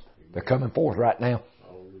 Amen. They're coming forth right now.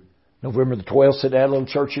 November the 12th, at that little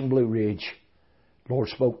church in Blue Ridge. The Lord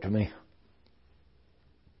spoke to me.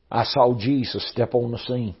 I saw Jesus step on the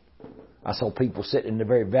scene. I saw people sitting in the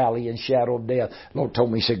very valley and shadow of death. The Lord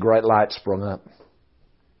told me, He said, great light sprung up.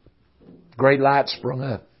 Great light sprung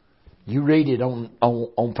up. You read it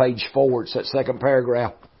on page 4. It's that second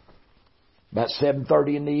paragraph. About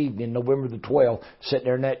 7:30 in the evening, November the 12th, sitting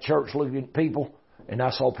there in that church looking at people. And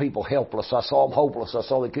I saw people helpless. I saw them hopeless. I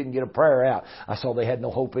saw they couldn't get a prayer out. I saw they had no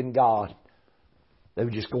hope in God. They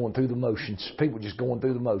were just going through the motions. People just going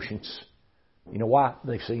through the motions. You know why?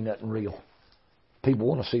 They've seen nothing real. People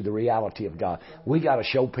want to see the reality of God. We got to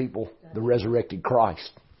show people the resurrected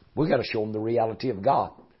Christ. We got to show them the reality of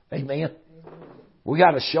God. Amen. We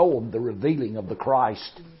got to show them the revealing of the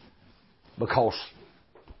Christ. Because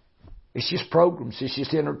it's just programs. It's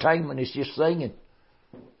just entertainment. It's just singing.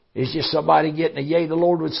 It's just somebody getting a yea, the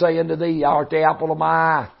Lord would say unto thee, art the apple of my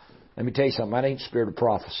eye. Let me tell you something. That ain't the spirit of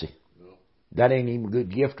prophecy. No. That ain't even a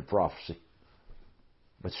good gift of prophecy.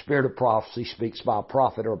 But spirit of prophecy speaks by a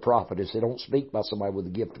prophet or a prophetess. They don't speak by somebody with a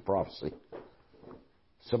gift of prophecy.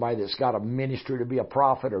 Somebody that's got a ministry to be a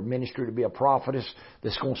prophet or ministry to be a prophetess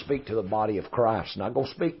that's going to speak to the body of Christ. Not going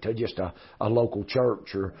to speak to just a local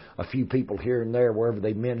church or a few people here and there wherever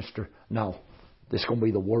they minister. No. This is going to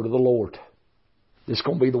be the word of the Lord. This is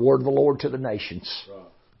going to be the word of the Lord to the nations.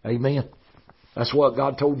 Right. Amen. That's what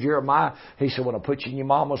God told Jeremiah. He said, when I put you in your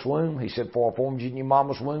mama's womb, He said, before I formed you in your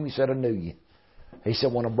mama's womb, He said, I knew you. He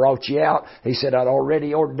said, when I brought you out, He said, I'd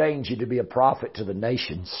already ordained you to be a prophet to the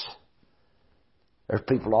nations. There's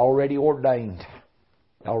people already ordained,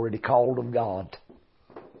 already called of God,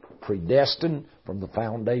 predestined from the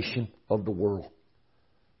foundation of the world.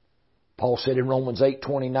 Paul said in Romans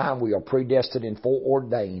 8:29, we are predestined and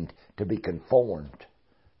foreordained to be conformed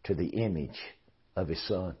to the image of His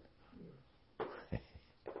Son.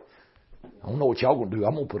 I don't know what y'all going to do.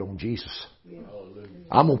 I'm going to put on Jesus.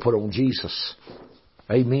 I'm going to put on Jesus.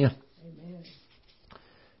 Amen. Amen.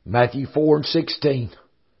 Matthew 4:16.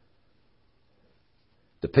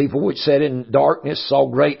 The people which sat in darkness saw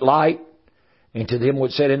great light, and to them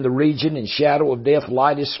which sat in the region and shadow of death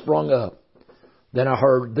light is sprung up. Then I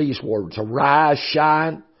heard these words, Arise,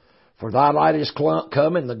 shine, for thy light is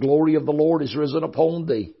come, and the glory of the Lord is risen upon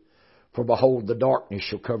thee. For behold, the darkness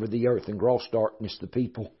shall cover the earth, and gross darkness the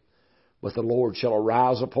people. But the Lord shall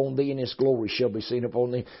arise upon thee, and His glory shall be seen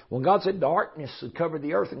upon thee. When God said darkness would cover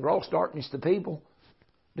the earth and gross darkness the people,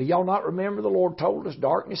 do y'all not remember the Lord told us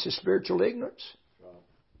darkness is spiritual ignorance?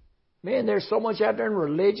 Man, there's so much out there in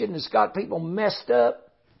religion that's got people messed up.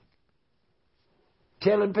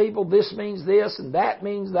 Telling people this means this and that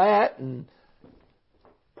means that. And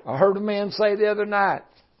I heard a man say the other night,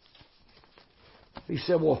 he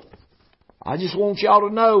said, well, I just want y'all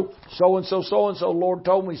to know so-and-so, the Lord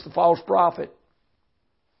told me he's the false prophet.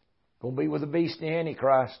 Going to be with the beast and the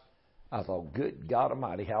Antichrist. I thought, good God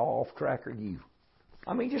Almighty, how off track are you?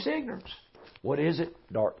 I mean, just ignorance. What is it?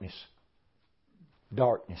 Darkness.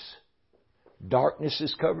 Darkness. Darkness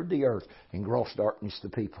has covered the earth, and gross darkness the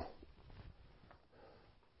people.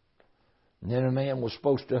 And then a man was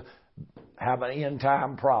supposed to have an end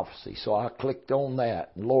time prophecy, so I clicked on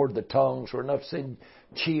that. And Lord, the tongues were enough to send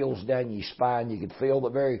chills down your spine. You could feel the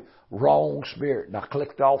very wrong spirit, and I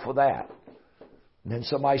clicked off of that. And then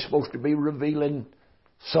somebody's supposed to be revealing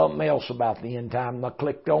something else about the end time, and I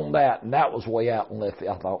clicked on that, and that was way out in left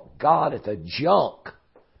field. I thought, God, it's a junk.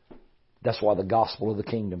 That's why the gospel of the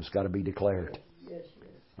kingdom's got to be declared. Yes, yes.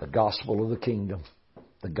 The gospel of the kingdom.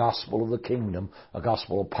 The gospel of the kingdom. A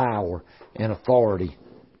gospel of power and authority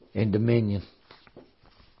and dominion.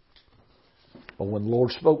 But when the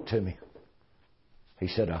Lord spoke to me, He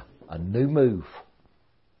said, a new move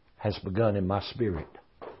has begun in my spirit.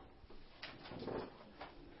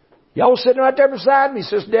 Y'all sitting right there beside me,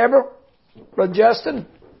 Sister Deborah, Brother Justin,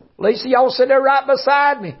 Lisa, y'all sitting there right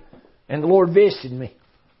beside me. And the Lord visited me.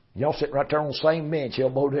 Y'all sitting right there on the same bench,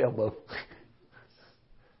 elbow to elbow.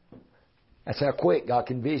 That's how quick God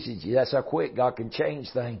can visit you. That's how quick God can change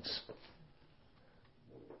things.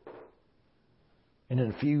 And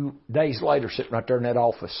then a few days later, sitting right there in that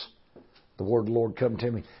office, the word of the Lord come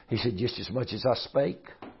to me. He said, just as much as I spake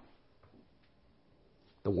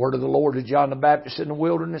the word of the Lord to John the Baptist in the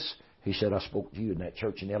wilderness, He said, I spoke to you in that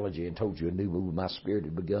church in Elegy and told you a new move of my spirit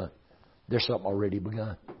had begun. There's something already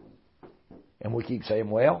begun. And we keep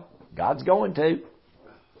saying, well, God's going to.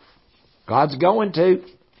 God's going to.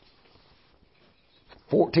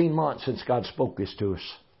 14 months since God spoke this to us.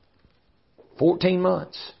 14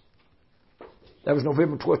 months. That was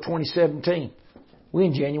November 12, 2017. We're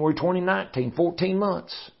in January 2019. 14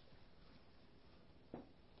 months.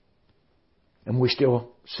 And we're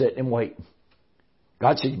still sitting and waiting.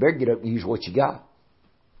 God said, you better get up and use what you got.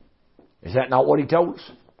 Is that not what He told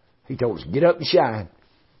us? He told us, get up and shine.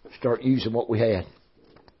 Start using what we had.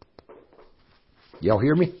 Y'all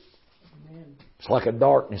hear me? Amen. It's like a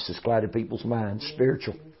darkness that's clouded people's minds,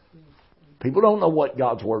 spiritual. People don't know what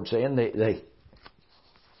God's Word's saying. They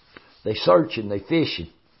searching, they fishing,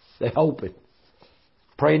 they hoping.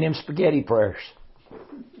 Praying them spaghetti prayers.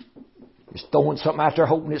 Just throwing something out there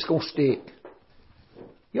hoping it's going to stick.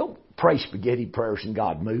 You don't pray spaghetti prayers and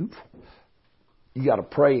God move. You got to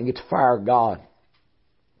pray and get the fire of God.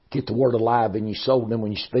 Get the Word alive in your soul, and then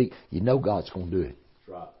when you speak, you know God's going to do it.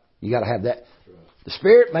 Right. You got to have that. Right. The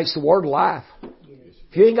Spirit makes the Word alive. Yes.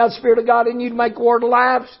 If you ain't got the Spirit of God in you to make the Word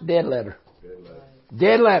alive, it's a dead letter. Good letter.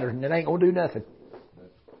 Dead letter, and it ain't going to do nothing.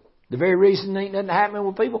 The very reason ain't nothing happening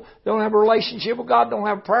with people, don't have a relationship with God, don't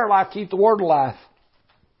have a prayer life, keep the Word alive.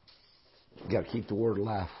 You got to keep the Word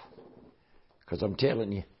alive. Because I'm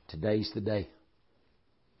telling you, today's the day.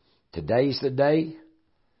 Today's the day.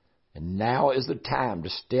 And now is the time to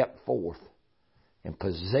step forth and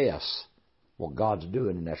possess what God's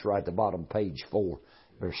doing. And that's right at the bottom, page 4.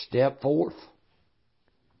 Better step forth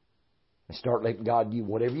and start letting God use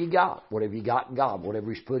whatever you got in God,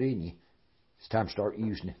 whatever He's put in you. It's time to start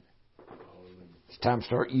using it. It's time to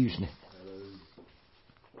start using it.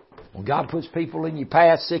 When God puts people in your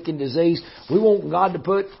path, sick and diseased, we want God to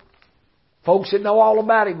put folks that know all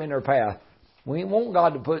about Him in their path. We ain't want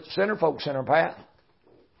God to put sinner folks in our path.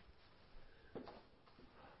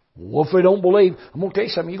 Well, if they don't believe, I'm going to tell you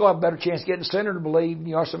something. You're going to have a better chance of getting a sinner to believe than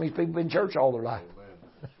you are some of these people in church all their life.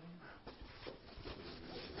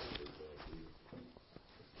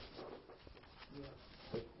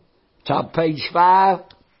 Top page 5.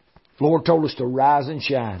 The Lord told us to rise and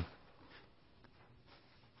shine.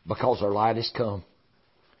 Because our light has come.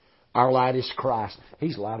 Our light is Christ.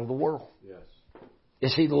 He's the light of the world. Yes.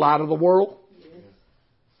 Is He the light of the world? Yes.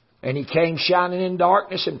 And He came shining in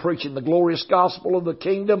darkness and preaching the glorious gospel of the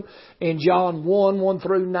kingdom. In John 1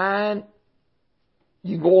 through 9,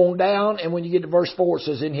 you go on down, and when you get to verse 4, it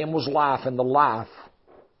says, in Him was life, and the life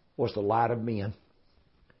was the light of men.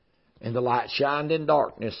 And the light shined in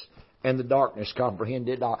darkness, and the darkness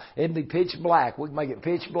comprehended it not. It'd be pitch black. We can make it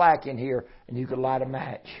pitch black in here, and you could light a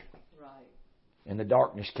match. Right. And the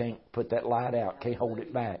darkness can't put that light out, can't hold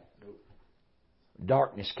it back.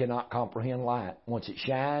 Darkness cannot comprehend light. Once it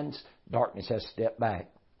shines, darkness has to step back.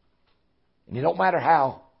 And it don't matter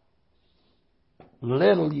how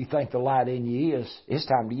little you think the light in you is, it's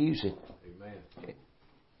time to use it. Amen.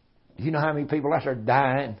 Do you know how many people out there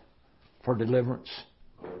dying for deliverance?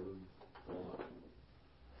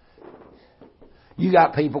 You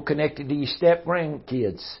got people connected to your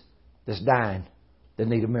step-grandkids that's dying that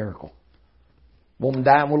need a miracle. Woman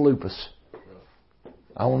dying with lupus.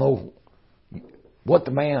 I don't know what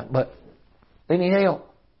the man, but they need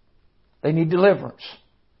help. They need deliverance.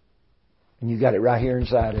 And you got it right here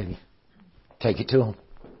inside of you. Take it to them.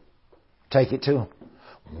 Take it to them.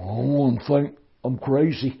 Well, I don't want to think I'm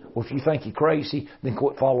crazy. Well, if you think you're crazy, then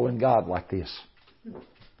quit following God like this.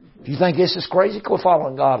 If you think this is crazy, quit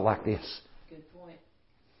following God like this. Good point.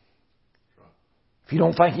 If you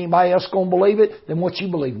don't think anybody else is going to believe it, then what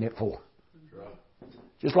you believing it for?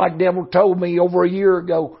 Just like the devil told me over a year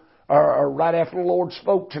ago, or right after the Lord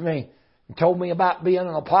spoke to me, and told me about being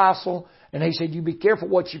an apostle, and He said, you be careful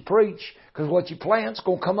what you preach, because what you plant's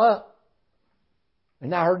going to come up.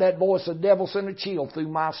 And I heard that voice of the devil send a chill through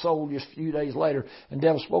my soul just a few days later. And the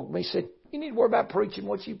devil spoke to me and said, you need to worry about preaching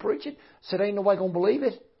what you preaching. I said, ain't nobody going to believe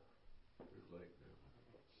it.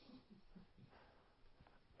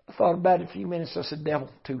 I thought about it a few minutes. I said, devil,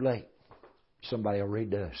 too late. Somebody already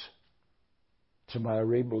does. Somebody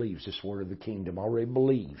already believes this word of the kingdom. Already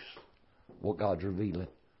believes what God's revealing.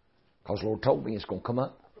 Because the Lord told me it's going to come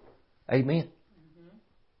up. Amen. Mm-hmm.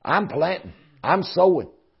 I'm planting. I'm sowing.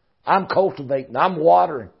 I'm cultivating. I'm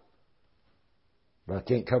watering. But I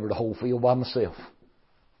can't cover the whole field by myself.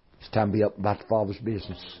 It's time to be up about the Father's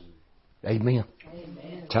business. Amen.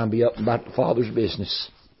 Amen. Time to be up about the Father's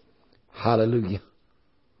business. Hallelujah.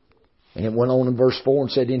 And it went on in verse 4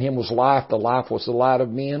 and said, in Him was life. The life was the light of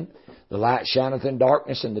men. The light shineth in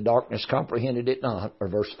darkness, and the darkness comprehended it not. Or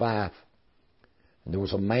verse 5. And there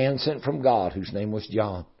was a man sent from God whose name was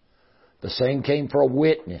John. The same came for a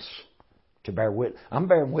witness. To bear witness. I'm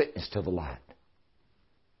bearing witness to the light.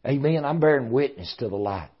 Amen. I'm bearing witness to the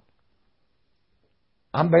light.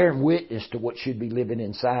 I'm bearing witness to what should be living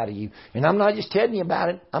inside of you. And I'm not just telling you about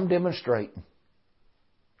it. I'm demonstrating.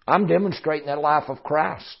 I'm demonstrating that life of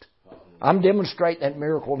Christ. I'm demonstrating that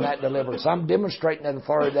miracle and that deliverance. I'm demonstrating that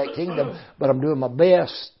authority of that kingdom. But I'm doing my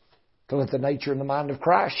best to let the nature and the mind of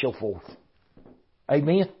Christ show forth.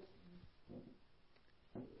 Amen.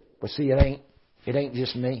 But see, it ain't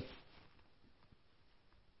just me.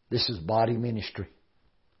 This is body ministry.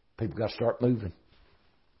 People got to start moving.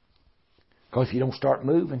 Because if you don't start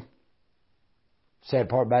moving, sad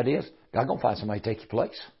part about it is, God's going to find somebody to take your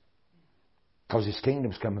place. Because His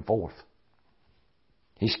kingdom's coming forth.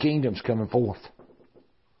 His kingdom's coming forth.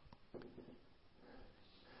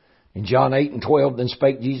 In John 8 and 12, then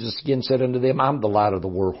spake Jesus again, and said unto them, I'm the light of the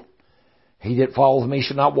world. He that followeth me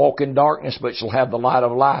shall not walk in darkness, but shall have the light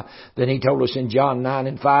of life. Then He told us in John 9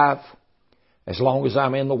 and 5, as long as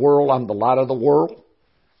I'm in the world, I'm the light of the world.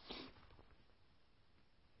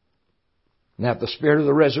 Now, if the Spirit of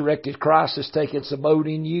the resurrected Christ has taken its abode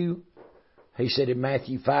in you, He said in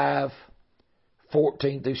Matthew 5,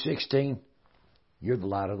 14 through 16, you're the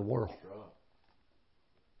light of the world.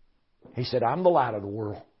 He said, I'm the light of the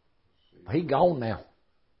world. He gone now.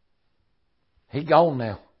 He gone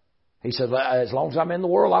now. He said, as long as I'm in the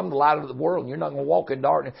world, I'm the light of the world. And you're not going to walk in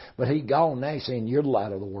darkness. But He gone now. He's saying, you're the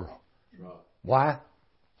light of the world. Right. Why?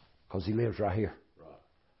 Because He lives right here. Right.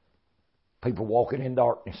 People walking in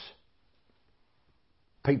darkness.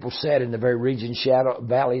 People sat in the very region,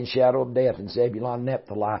 valley and shadow of death, and Zebulun,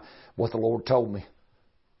 Naphtali, what the Lord told me.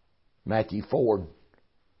 Matthew 4,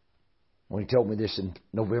 when He told me this in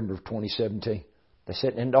November of 2017. They're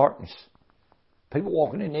sitting in darkness. People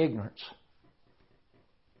walking in ignorance.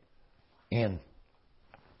 And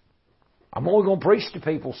I'm only going to preach to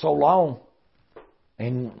people so long.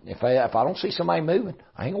 And if I don't see somebody moving,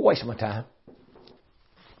 I ain't going to waste my time.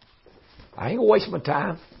 I ain't going to waste my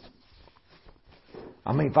time.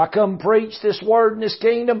 I mean, if I come preach this word in this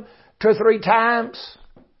kingdom 2 or 3 times,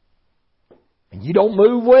 and you don't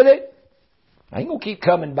move with it, I ain't going to keep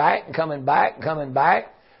coming back and coming back and coming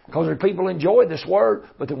back. Because there are people who enjoy this word,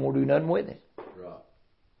 but they won't do nothing with it. Right.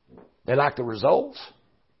 They like the results.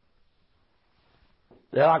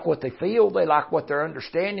 They like what they feel. They like what they're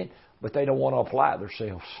understanding, but they don't want to apply it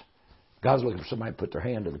themselves. God's looking for somebody to put their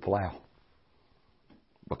hand to the plow.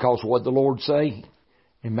 Because what the Lord say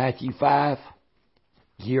in Matthew 5,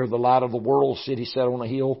 ye are the light of the world, city set on a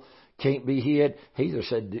hill, can't be hid. He either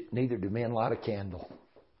said, neither do men light a candle.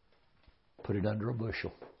 Put it under a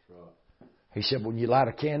bushel. He said, when you light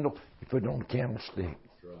a candle, you put it on a candlestick.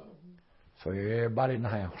 So everybody in the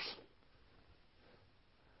house.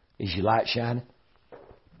 Is your light shining?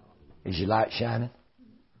 Is your light shining?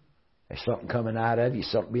 There's something coming out of you,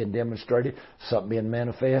 something being demonstrated, something being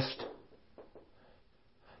manifest.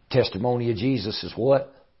 Testimony of Jesus is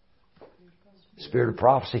what? Spirit of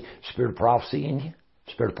prophecy. Spirit of prophecy in you.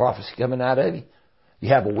 Spirit of prophecy coming out of you. You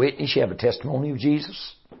have a witness. You have a testimony of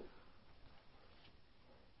Jesus.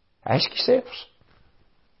 Ask yourselves.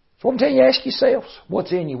 So I'm telling you, ask yourselves.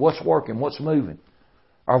 What's in you? What's working? What's moving?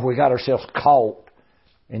 Or have we got ourselves caught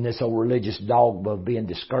in this old religious dogma of being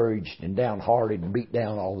discouraged and downhearted and beat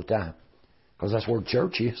down all the time? Because that's where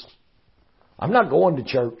church is. I'm not going to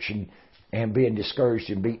church and being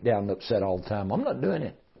discouraged and beat down and upset all the time. I'm not doing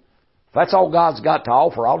it. If that's all God's got to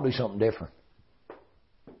offer, I'll do something different.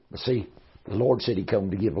 But see, the Lord said He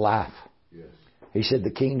come to give life. Yes. He said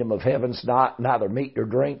the kingdom of heaven's not neither meat nor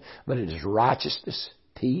drink, but it is righteousness,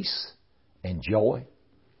 peace, and joy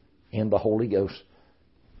in the Holy Ghost.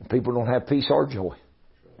 People don't have peace or joy.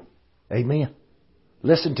 Amen.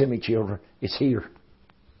 Listen to me, children. It's here.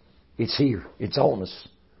 It's here. It's on us.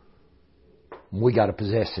 We got to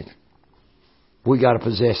possess it. We got to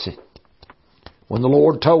possess it. When the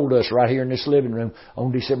Lord told us right here in this living room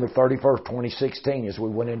on December 31st, 2016, as we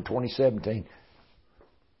went into 2017,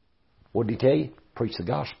 what did He tell you? Preach the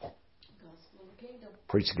gospel. Gospel of the kingdom.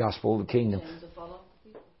 Preach the gospel of the kingdom. Chains will fall off of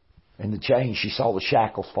people. And the chains, she saw the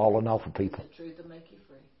shackles falling off of people. The truth will make you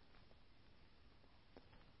free.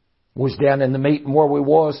 Was down in the meeting where we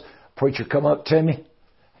was. Preacher come up to me.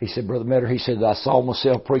 He said, Brother Metter, he said, I saw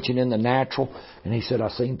myself preaching in the natural. And he said, I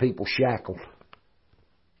seen people shackled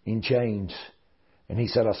in chains. And he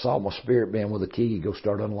said, I saw my spirit man with a key go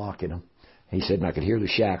start unlocking them. He said, and I could hear the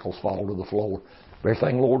shackles fall to the floor.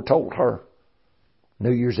 Everything the Lord told her.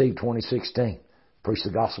 New Year's Eve 2016. Preach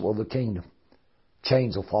the gospel of the kingdom.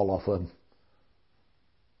 Chains will fall off of them.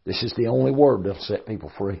 This is the only word that'll set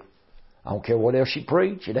people free. I don't care what else you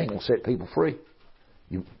preach. It ain't going to set people free.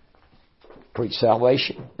 You preach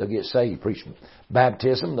salvation, they'll get saved. You preach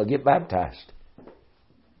baptism, they'll get baptized.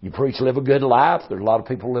 You preach live a good life. There's a lot of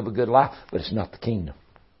people who live a good life, but it's not the kingdom.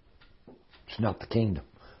 It's not the kingdom.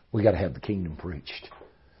 We got to have the kingdom preached.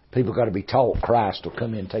 People got to be taught Christ will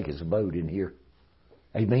come in and take His abode in here.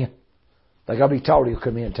 Amen. They got to be taught He'll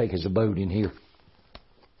come in and take His abode in here.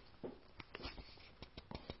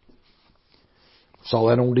 Saw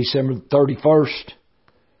that on December 31st,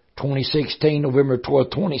 2016, November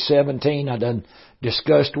 12th, 2017. I done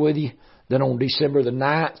discussed with you. Then on December the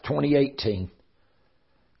 9th, 2018,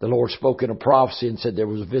 the Lord spoke in a prophecy and said there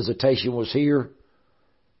was a visitation was here,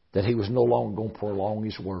 that He was no longer going to prolong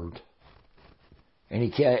His word.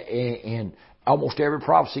 And almost every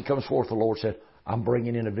prophecy comes forth, the Lord said, I'm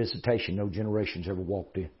bringing in a visitation no generation's ever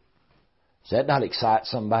walked in. Does that not excite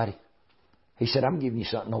somebody? He said, I'm giving you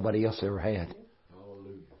something nobody else ever had.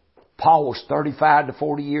 Hallelujah. Paul was 35 to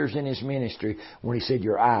 40 years in his ministry when he said,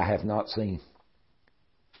 your eye hath not seen,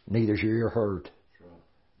 neither's your ear heard,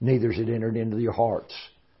 neither's it entered into your hearts.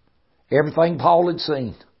 Everything Paul had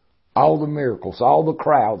seen, all the miracles, all the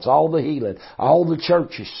crowds, all the healing, all the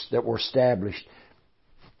churches that were established,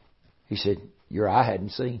 he said, your eye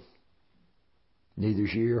hadn't seen,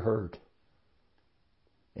 neither's your ear heard.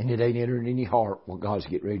 And it ain't entered in your heart what God's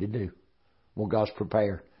getting ready to do, what God's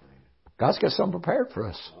prepared. God's got something prepared for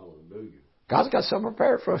us. Hallelujah. God's got something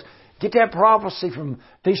prepared for us. Get that prophecy from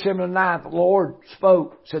December the 9th. The Lord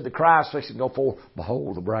spoke, said the Christ fixing to go forth.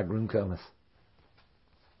 Behold, the bridegroom cometh.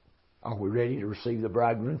 Are we ready to receive the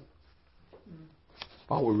bridegroom?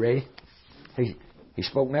 Are we ready? He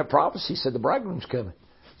spoke in that prophecy. He said the bridegroom's coming.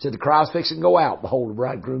 He said the Christ fixing to go out. Behold, the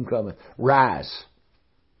bridegroom cometh. Rise.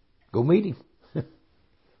 Go meet Him.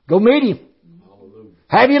 Go meet Him. Hallelujah.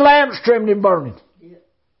 Have your lamps trimmed and burning.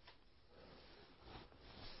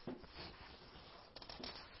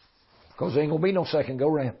 Because there ain't going to be no second go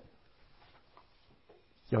round.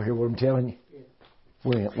 Y'all hear what I'm telling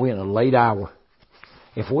you? We're in a late hour.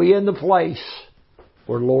 If we in the place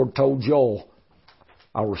where the Lord told Joel,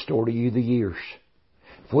 I'll restore to you the years.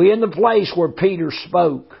 If we in the place where Peter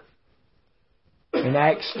spoke in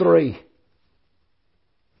Acts 3,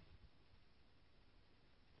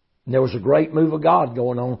 and there was a great move of God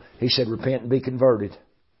going on, he said, repent and be converted.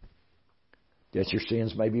 that your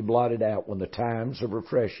sins may be blotted out when the times of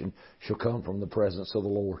refreshing shall come from the presence of the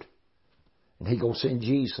Lord. And He gonna send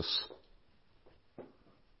Jesus,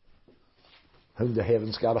 whom the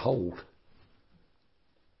heavens got a hold.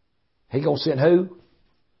 He gonna send who?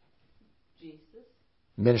 Jesus.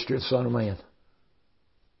 Minister of the Son of Man.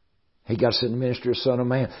 He got to send the minister of the Son of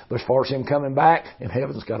Man. But as far as Him coming back, and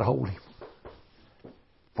heaven's got to hold Him.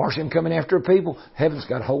 As far as Him coming after a people, heaven's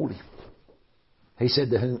got to hold Him. He said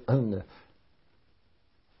to whom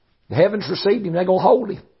the heavens received Him, they're going to hold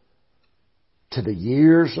Him. To the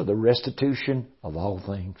years of the restitution of all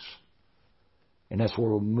things. And that's where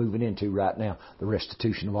we're moving into right now. The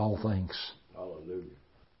restitution of all things. Hallelujah.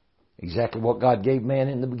 Exactly what God gave man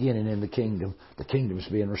in the beginning in the kingdom. The kingdom's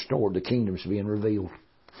being restored. The kingdom's being revealed.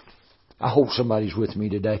 I hope somebody's with me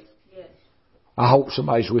today. Yes. I hope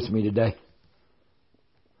somebody's with me today.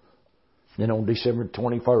 Then on December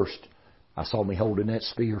 21st, I saw me holding that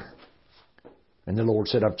spear. And the Lord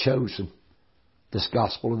said, I've chosen this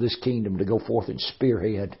gospel of this kingdom to go forth and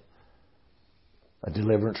spearhead a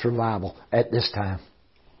deliverance revival at this time.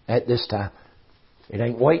 At this time. It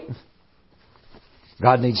ain't waiting.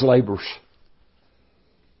 God needs laborers.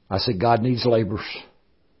 I said, God needs laborers.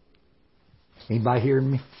 Anybody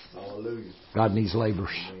hearing me? Hallelujah. God needs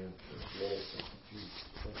laborers. Amen.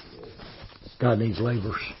 God needs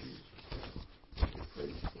laborers.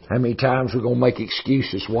 How many times we're going to make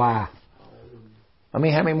excuses? Why? I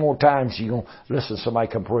mean, how many more times you going to listen to somebody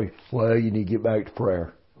come pray? Well, you need to get back to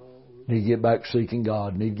prayer. You need to get back to seeking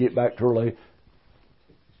God. You need to get back to relate.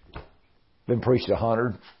 Been preached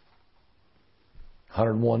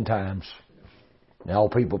 101 times. Now all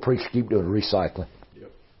people preach keep doing recycling.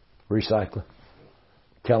 Yep. Recycling.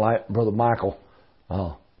 Like Brother Michael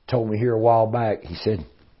told me here a while back. He said,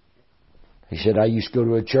 I used to go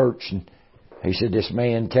to a church, and he said this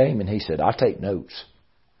man came, and he said, I take notes.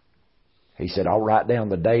 He said, I'll write down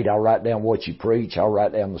the date, I'll write down what you preach, I'll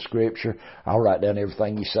write down the scripture, I'll write down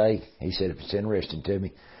everything you say. He said, if it's interesting to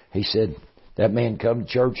me. He said, that man come to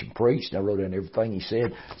church and preached, and I wrote down everything he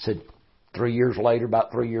said. Said,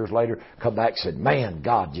 about 3 years later, come back and said, man,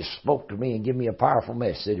 God just spoke to me and gave me a powerful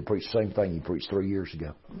message. Said he preached the same thing he preached 3 years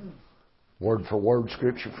ago. Word for word,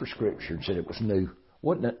 scripture for scripture. And said it was new.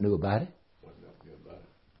 Wasn't nothing new about it.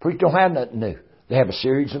 Preachers don't have nothing new. They have a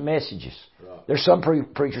series of messages. Right. There's some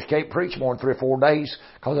preachers can't preach more than 3 or 4 days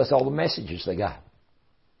because that's all the messages they got.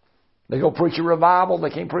 They go preach a revival,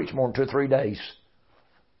 they can't preach more than 2 or 3 days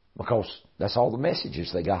because that's all the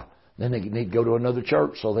messages they got. Then they need to go to another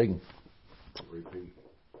church so they can repeat.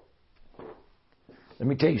 Let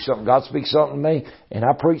me tell you something. God speaks something to me, and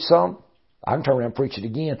I preach something. I can turn around and preach it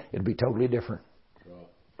again. It'll be totally different. Right.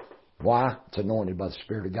 Why? It's anointed by the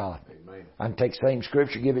Spirit of God. Amen. I can take the same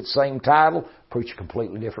scripture, give it the same title, preach a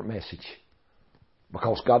completely different message.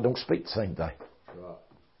 Because God don't speak the same thing. Right.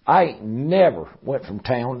 I ain't never went from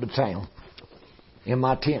town to town in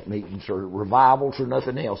my tent meetings or revivals or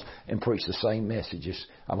nothing else and preached the same messages.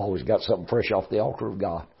 I've always got something fresh off the altar of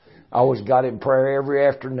God. I always got in prayer every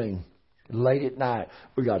afternoon. Late at night,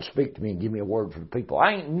 we got to speak to me and give me a word for the people.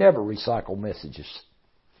 I ain't never recycled messages.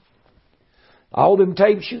 All them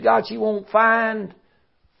tapes you got, you won't find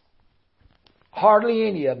hardly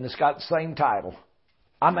any of them that's got the same title.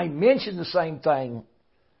 I may mention the same thing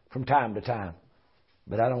from time to time,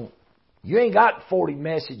 but I don't. You ain't got 40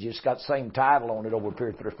 messages got the same title on it over a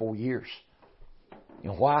period of 3 or 4 years.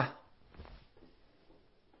 You know why?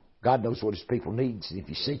 God knows what His people needs, and if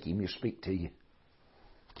you seek Him, He'll speak to you.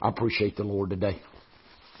 I appreciate the Lord today.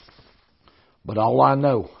 But all I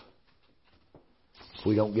know, if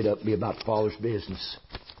we don't get up and be about the Father's business,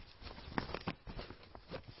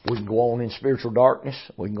 we can go on in spiritual darkness.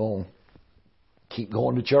 We can go on, keep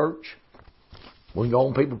going to church. We can go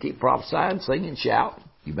on, people keep prophesying, singing, shouting.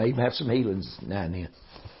 You may even have some healings now and then.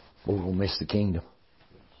 But we're going to miss the kingdom.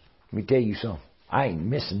 Let me tell you something. I ain't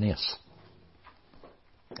missing this.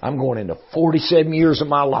 I'm going into 47 years of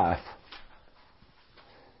my life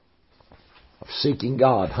of seeking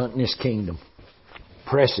God, hunting His kingdom,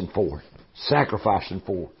 pressing for it, sacrificing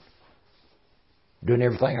for it, doing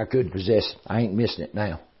everything I could to possess it. I ain't missing it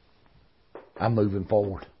now. I'm moving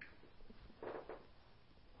forward.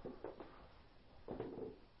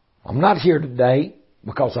 I'm not here today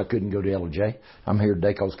because I couldn't go to LJ. I'm here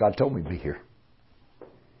today because God told me to be here.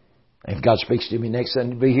 And if God speaks to me next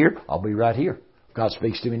Sunday to be here, I'll be right here. If God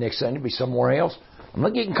speaks to me next Sunday to be somewhere else, I'm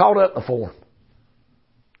not getting caught up in the form.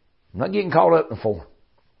 I'm not getting caught up in the form.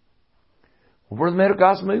 Well, Brother Meadow,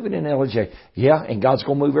 God's moving in LJ. Yeah, and God's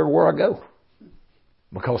going to move everywhere I go.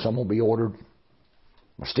 Because I'm going to be ordered.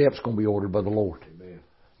 My steps going to be ordered by the Lord. Amen.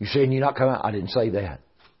 You saying you're not coming out? I didn't say that.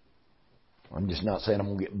 I'm just not saying I'm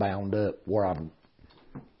going to get bound up where I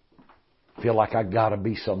feel like I got to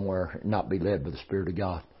be somewhere and not be led by the Spirit of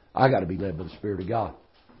God. I got to be led by the Spirit of God.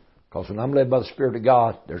 Because when I'm led by the Spirit of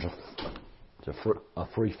God, there's a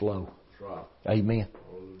free flow. That's right. Amen.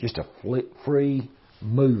 Just a free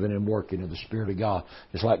moving and working of the Spirit of God.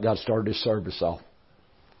 Just like God started this service off.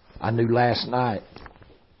 I knew last night,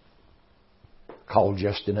 called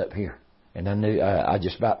Justin up here. And I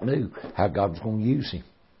just about knew how God was going to use him.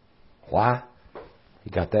 Why? He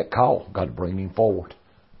got that call. God to bring him forward.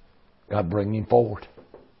 God bring him forward.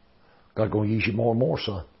 God going to use you more and more,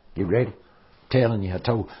 son. Get ready. Telling you, I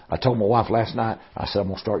told my wife last night, I said, I'm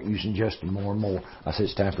going to start using Justin more and more. I said,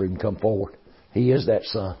 it's time for him to come forward. He is that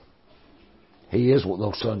son. He is what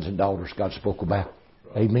those sons and daughters God spoke about.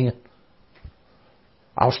 Amen.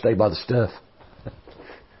 I'll stay by the stuff.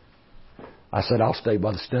 I said, I'll stay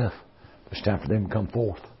by the stuff. It's time for them to come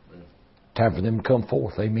forth. Time for them to come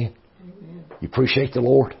forth. Amen. You appreciate the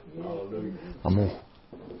Lord? I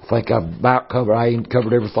think I've about covered. I ain't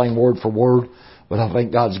covered everything word for word, but I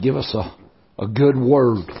think God's give us a good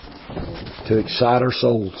word to excite our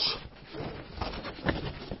souls.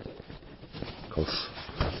 Because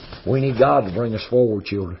we need God to bring us forward,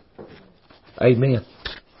 children. Amen.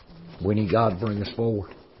 We need God to bring us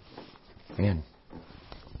forward. And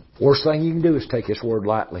worst thing you can do is take His word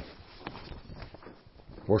lightly.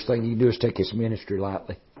 Worst thing you can do is take His ministry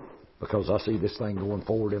lightly. Because I see this thing going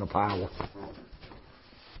forward in a power.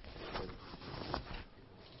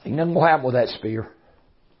 Ain't nothing going to happen with that spear.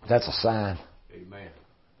 That's a sign. Amen.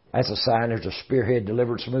 That's a sign there's a spearhead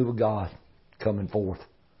deliverance move of God coming forth.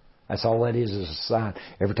 That's all that is a sign.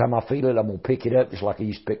 Every time I feel it, I'm going to pick it up just like I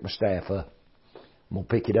used to pick my staff up. I'm going to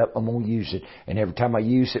pick it up, I'm going to use it. And every time I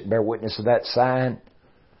use it, bear witness of that sign,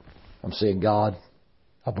 I'm saying, God,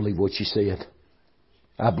 I believe what you said.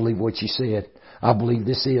 I believe what you said. I believe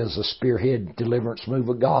this is a spearhead deliverance move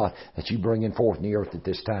of God that you bringing forth in the earth at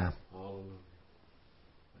this time.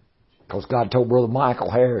 Because God told Brother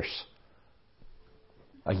Michael Harris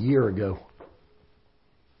a year ago,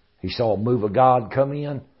 he saw a move of God come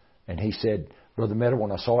in, and he said, Brother Meadow,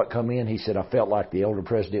 when I saw it come in, he said, I felt like the elder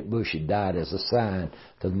President Bush had died as a sign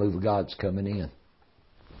that the move of God's coming in.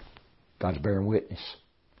 God's bearing witness.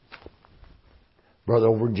 Brother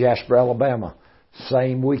over in Jasper, Alabama,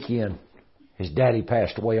 same weekend, his daddy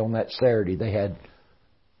passed away on that Saturday. They had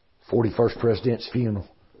 41st President's funeral.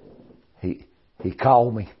 He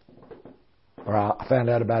called me. Or I found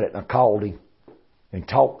out about it and I called him and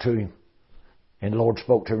talked to him. And the Lord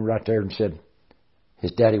spoke to him right there and said,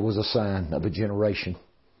 his daddy was a sign of a generation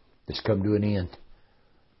that's come to an end.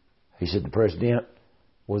 He said the president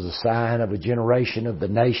was a sign of a generation of the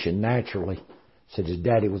nation naturally. He said his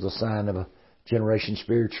daddy was a sign of a generation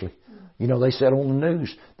spiritually. You know, they said on the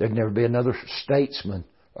news there'd never be another statesman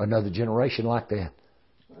or another generation like that.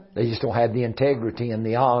 They just don't have the integrity and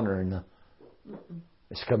the honor and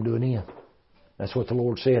it's come to an end. That's what the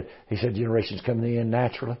Lord said. He said generation's coming to an end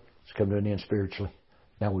naturally. It's coming to an end spiritually.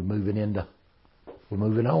 Now we're moving on.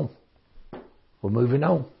 We're moving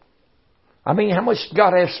on. I mean, how much did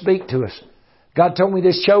God have to speak to us? God told me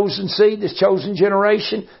this chosen seed, this chosen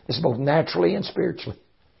generation, is both naturally and spiritually.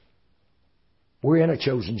 We're in a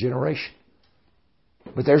chosen generation.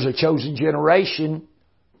 But there's a chosen generation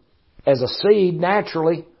as a seed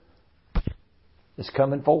naturally that's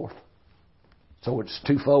coming forth. So it's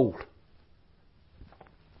twofold.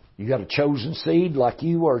 You got a chosen seed like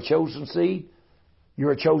you are a chosen seed.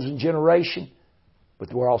 You're a chosen generation.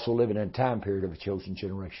 But we're also living in a time period of a chosen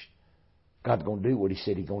generation. God's going to do what He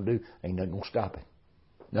said He's going to do. Ain't nothing going to stop it.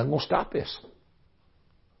 Nothing going to stop this.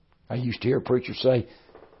 I used to hear a preacher say,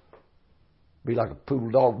 be like a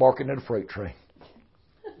poodle dog barking at a freight train.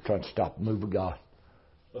 Trying to stop the move of God.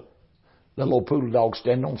 That little poodle dog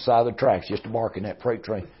standing on the side of the tracks just barking at freight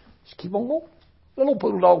train. Just keep on going. The little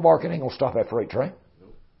poodle dog barking ain't going to stop that freight train.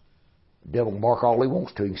 The devil can bark all he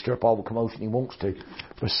wants to. He can stir up all the commotion he wants to.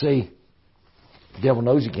 But see, the devil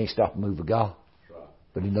knows he can't stop the move of God.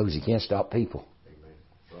 But he knows he can't stop people.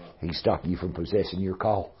 He can stop you from possessing your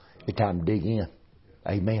call. It's time to dig in.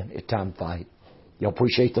 Amen. It's time to fight. Y'all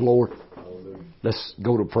appreciate the Lord? Let's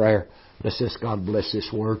go to prayer. Let's ask God to bless this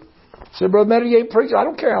word. Say, Brother Meadow, you ain't preached. I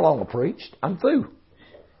don't care how long I preached. I'm through.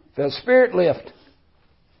 Felt spirit lift.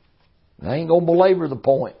 I ain't going to belabor the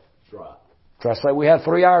point. Try to say we had a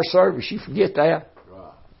 3-hour service. You forget that.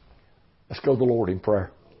 Let's go to the Lord in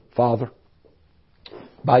prayer. Father,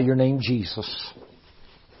 by your name, Jesus.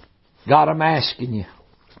 God, I'm asking you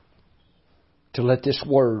to let this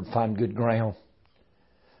word find good ground.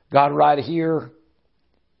 God, right here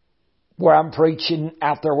where I'm preaching,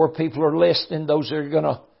 out there where people are listening, those that are going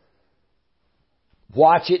to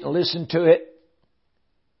watch it and listen to it,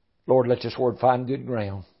 Lord, let this word find good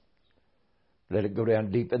ground. Let it go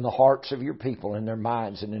down deep in the hearts of your people, in their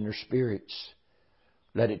minds and in their spirits.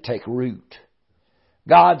 Let it take root.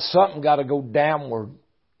 God, something got to go downward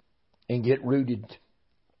and get rooted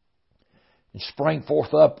and spring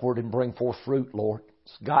forth upward and bring forth fruit, Lord.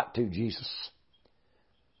 It's got to, Jesus.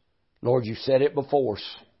 Lord, you said it before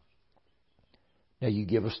us. Now you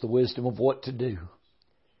give us the wisdom of what to do.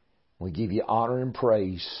 We give you honor and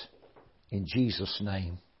praise in Jesus'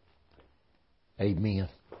 name. Amen.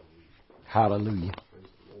 Hallelujah.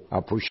 I appreciate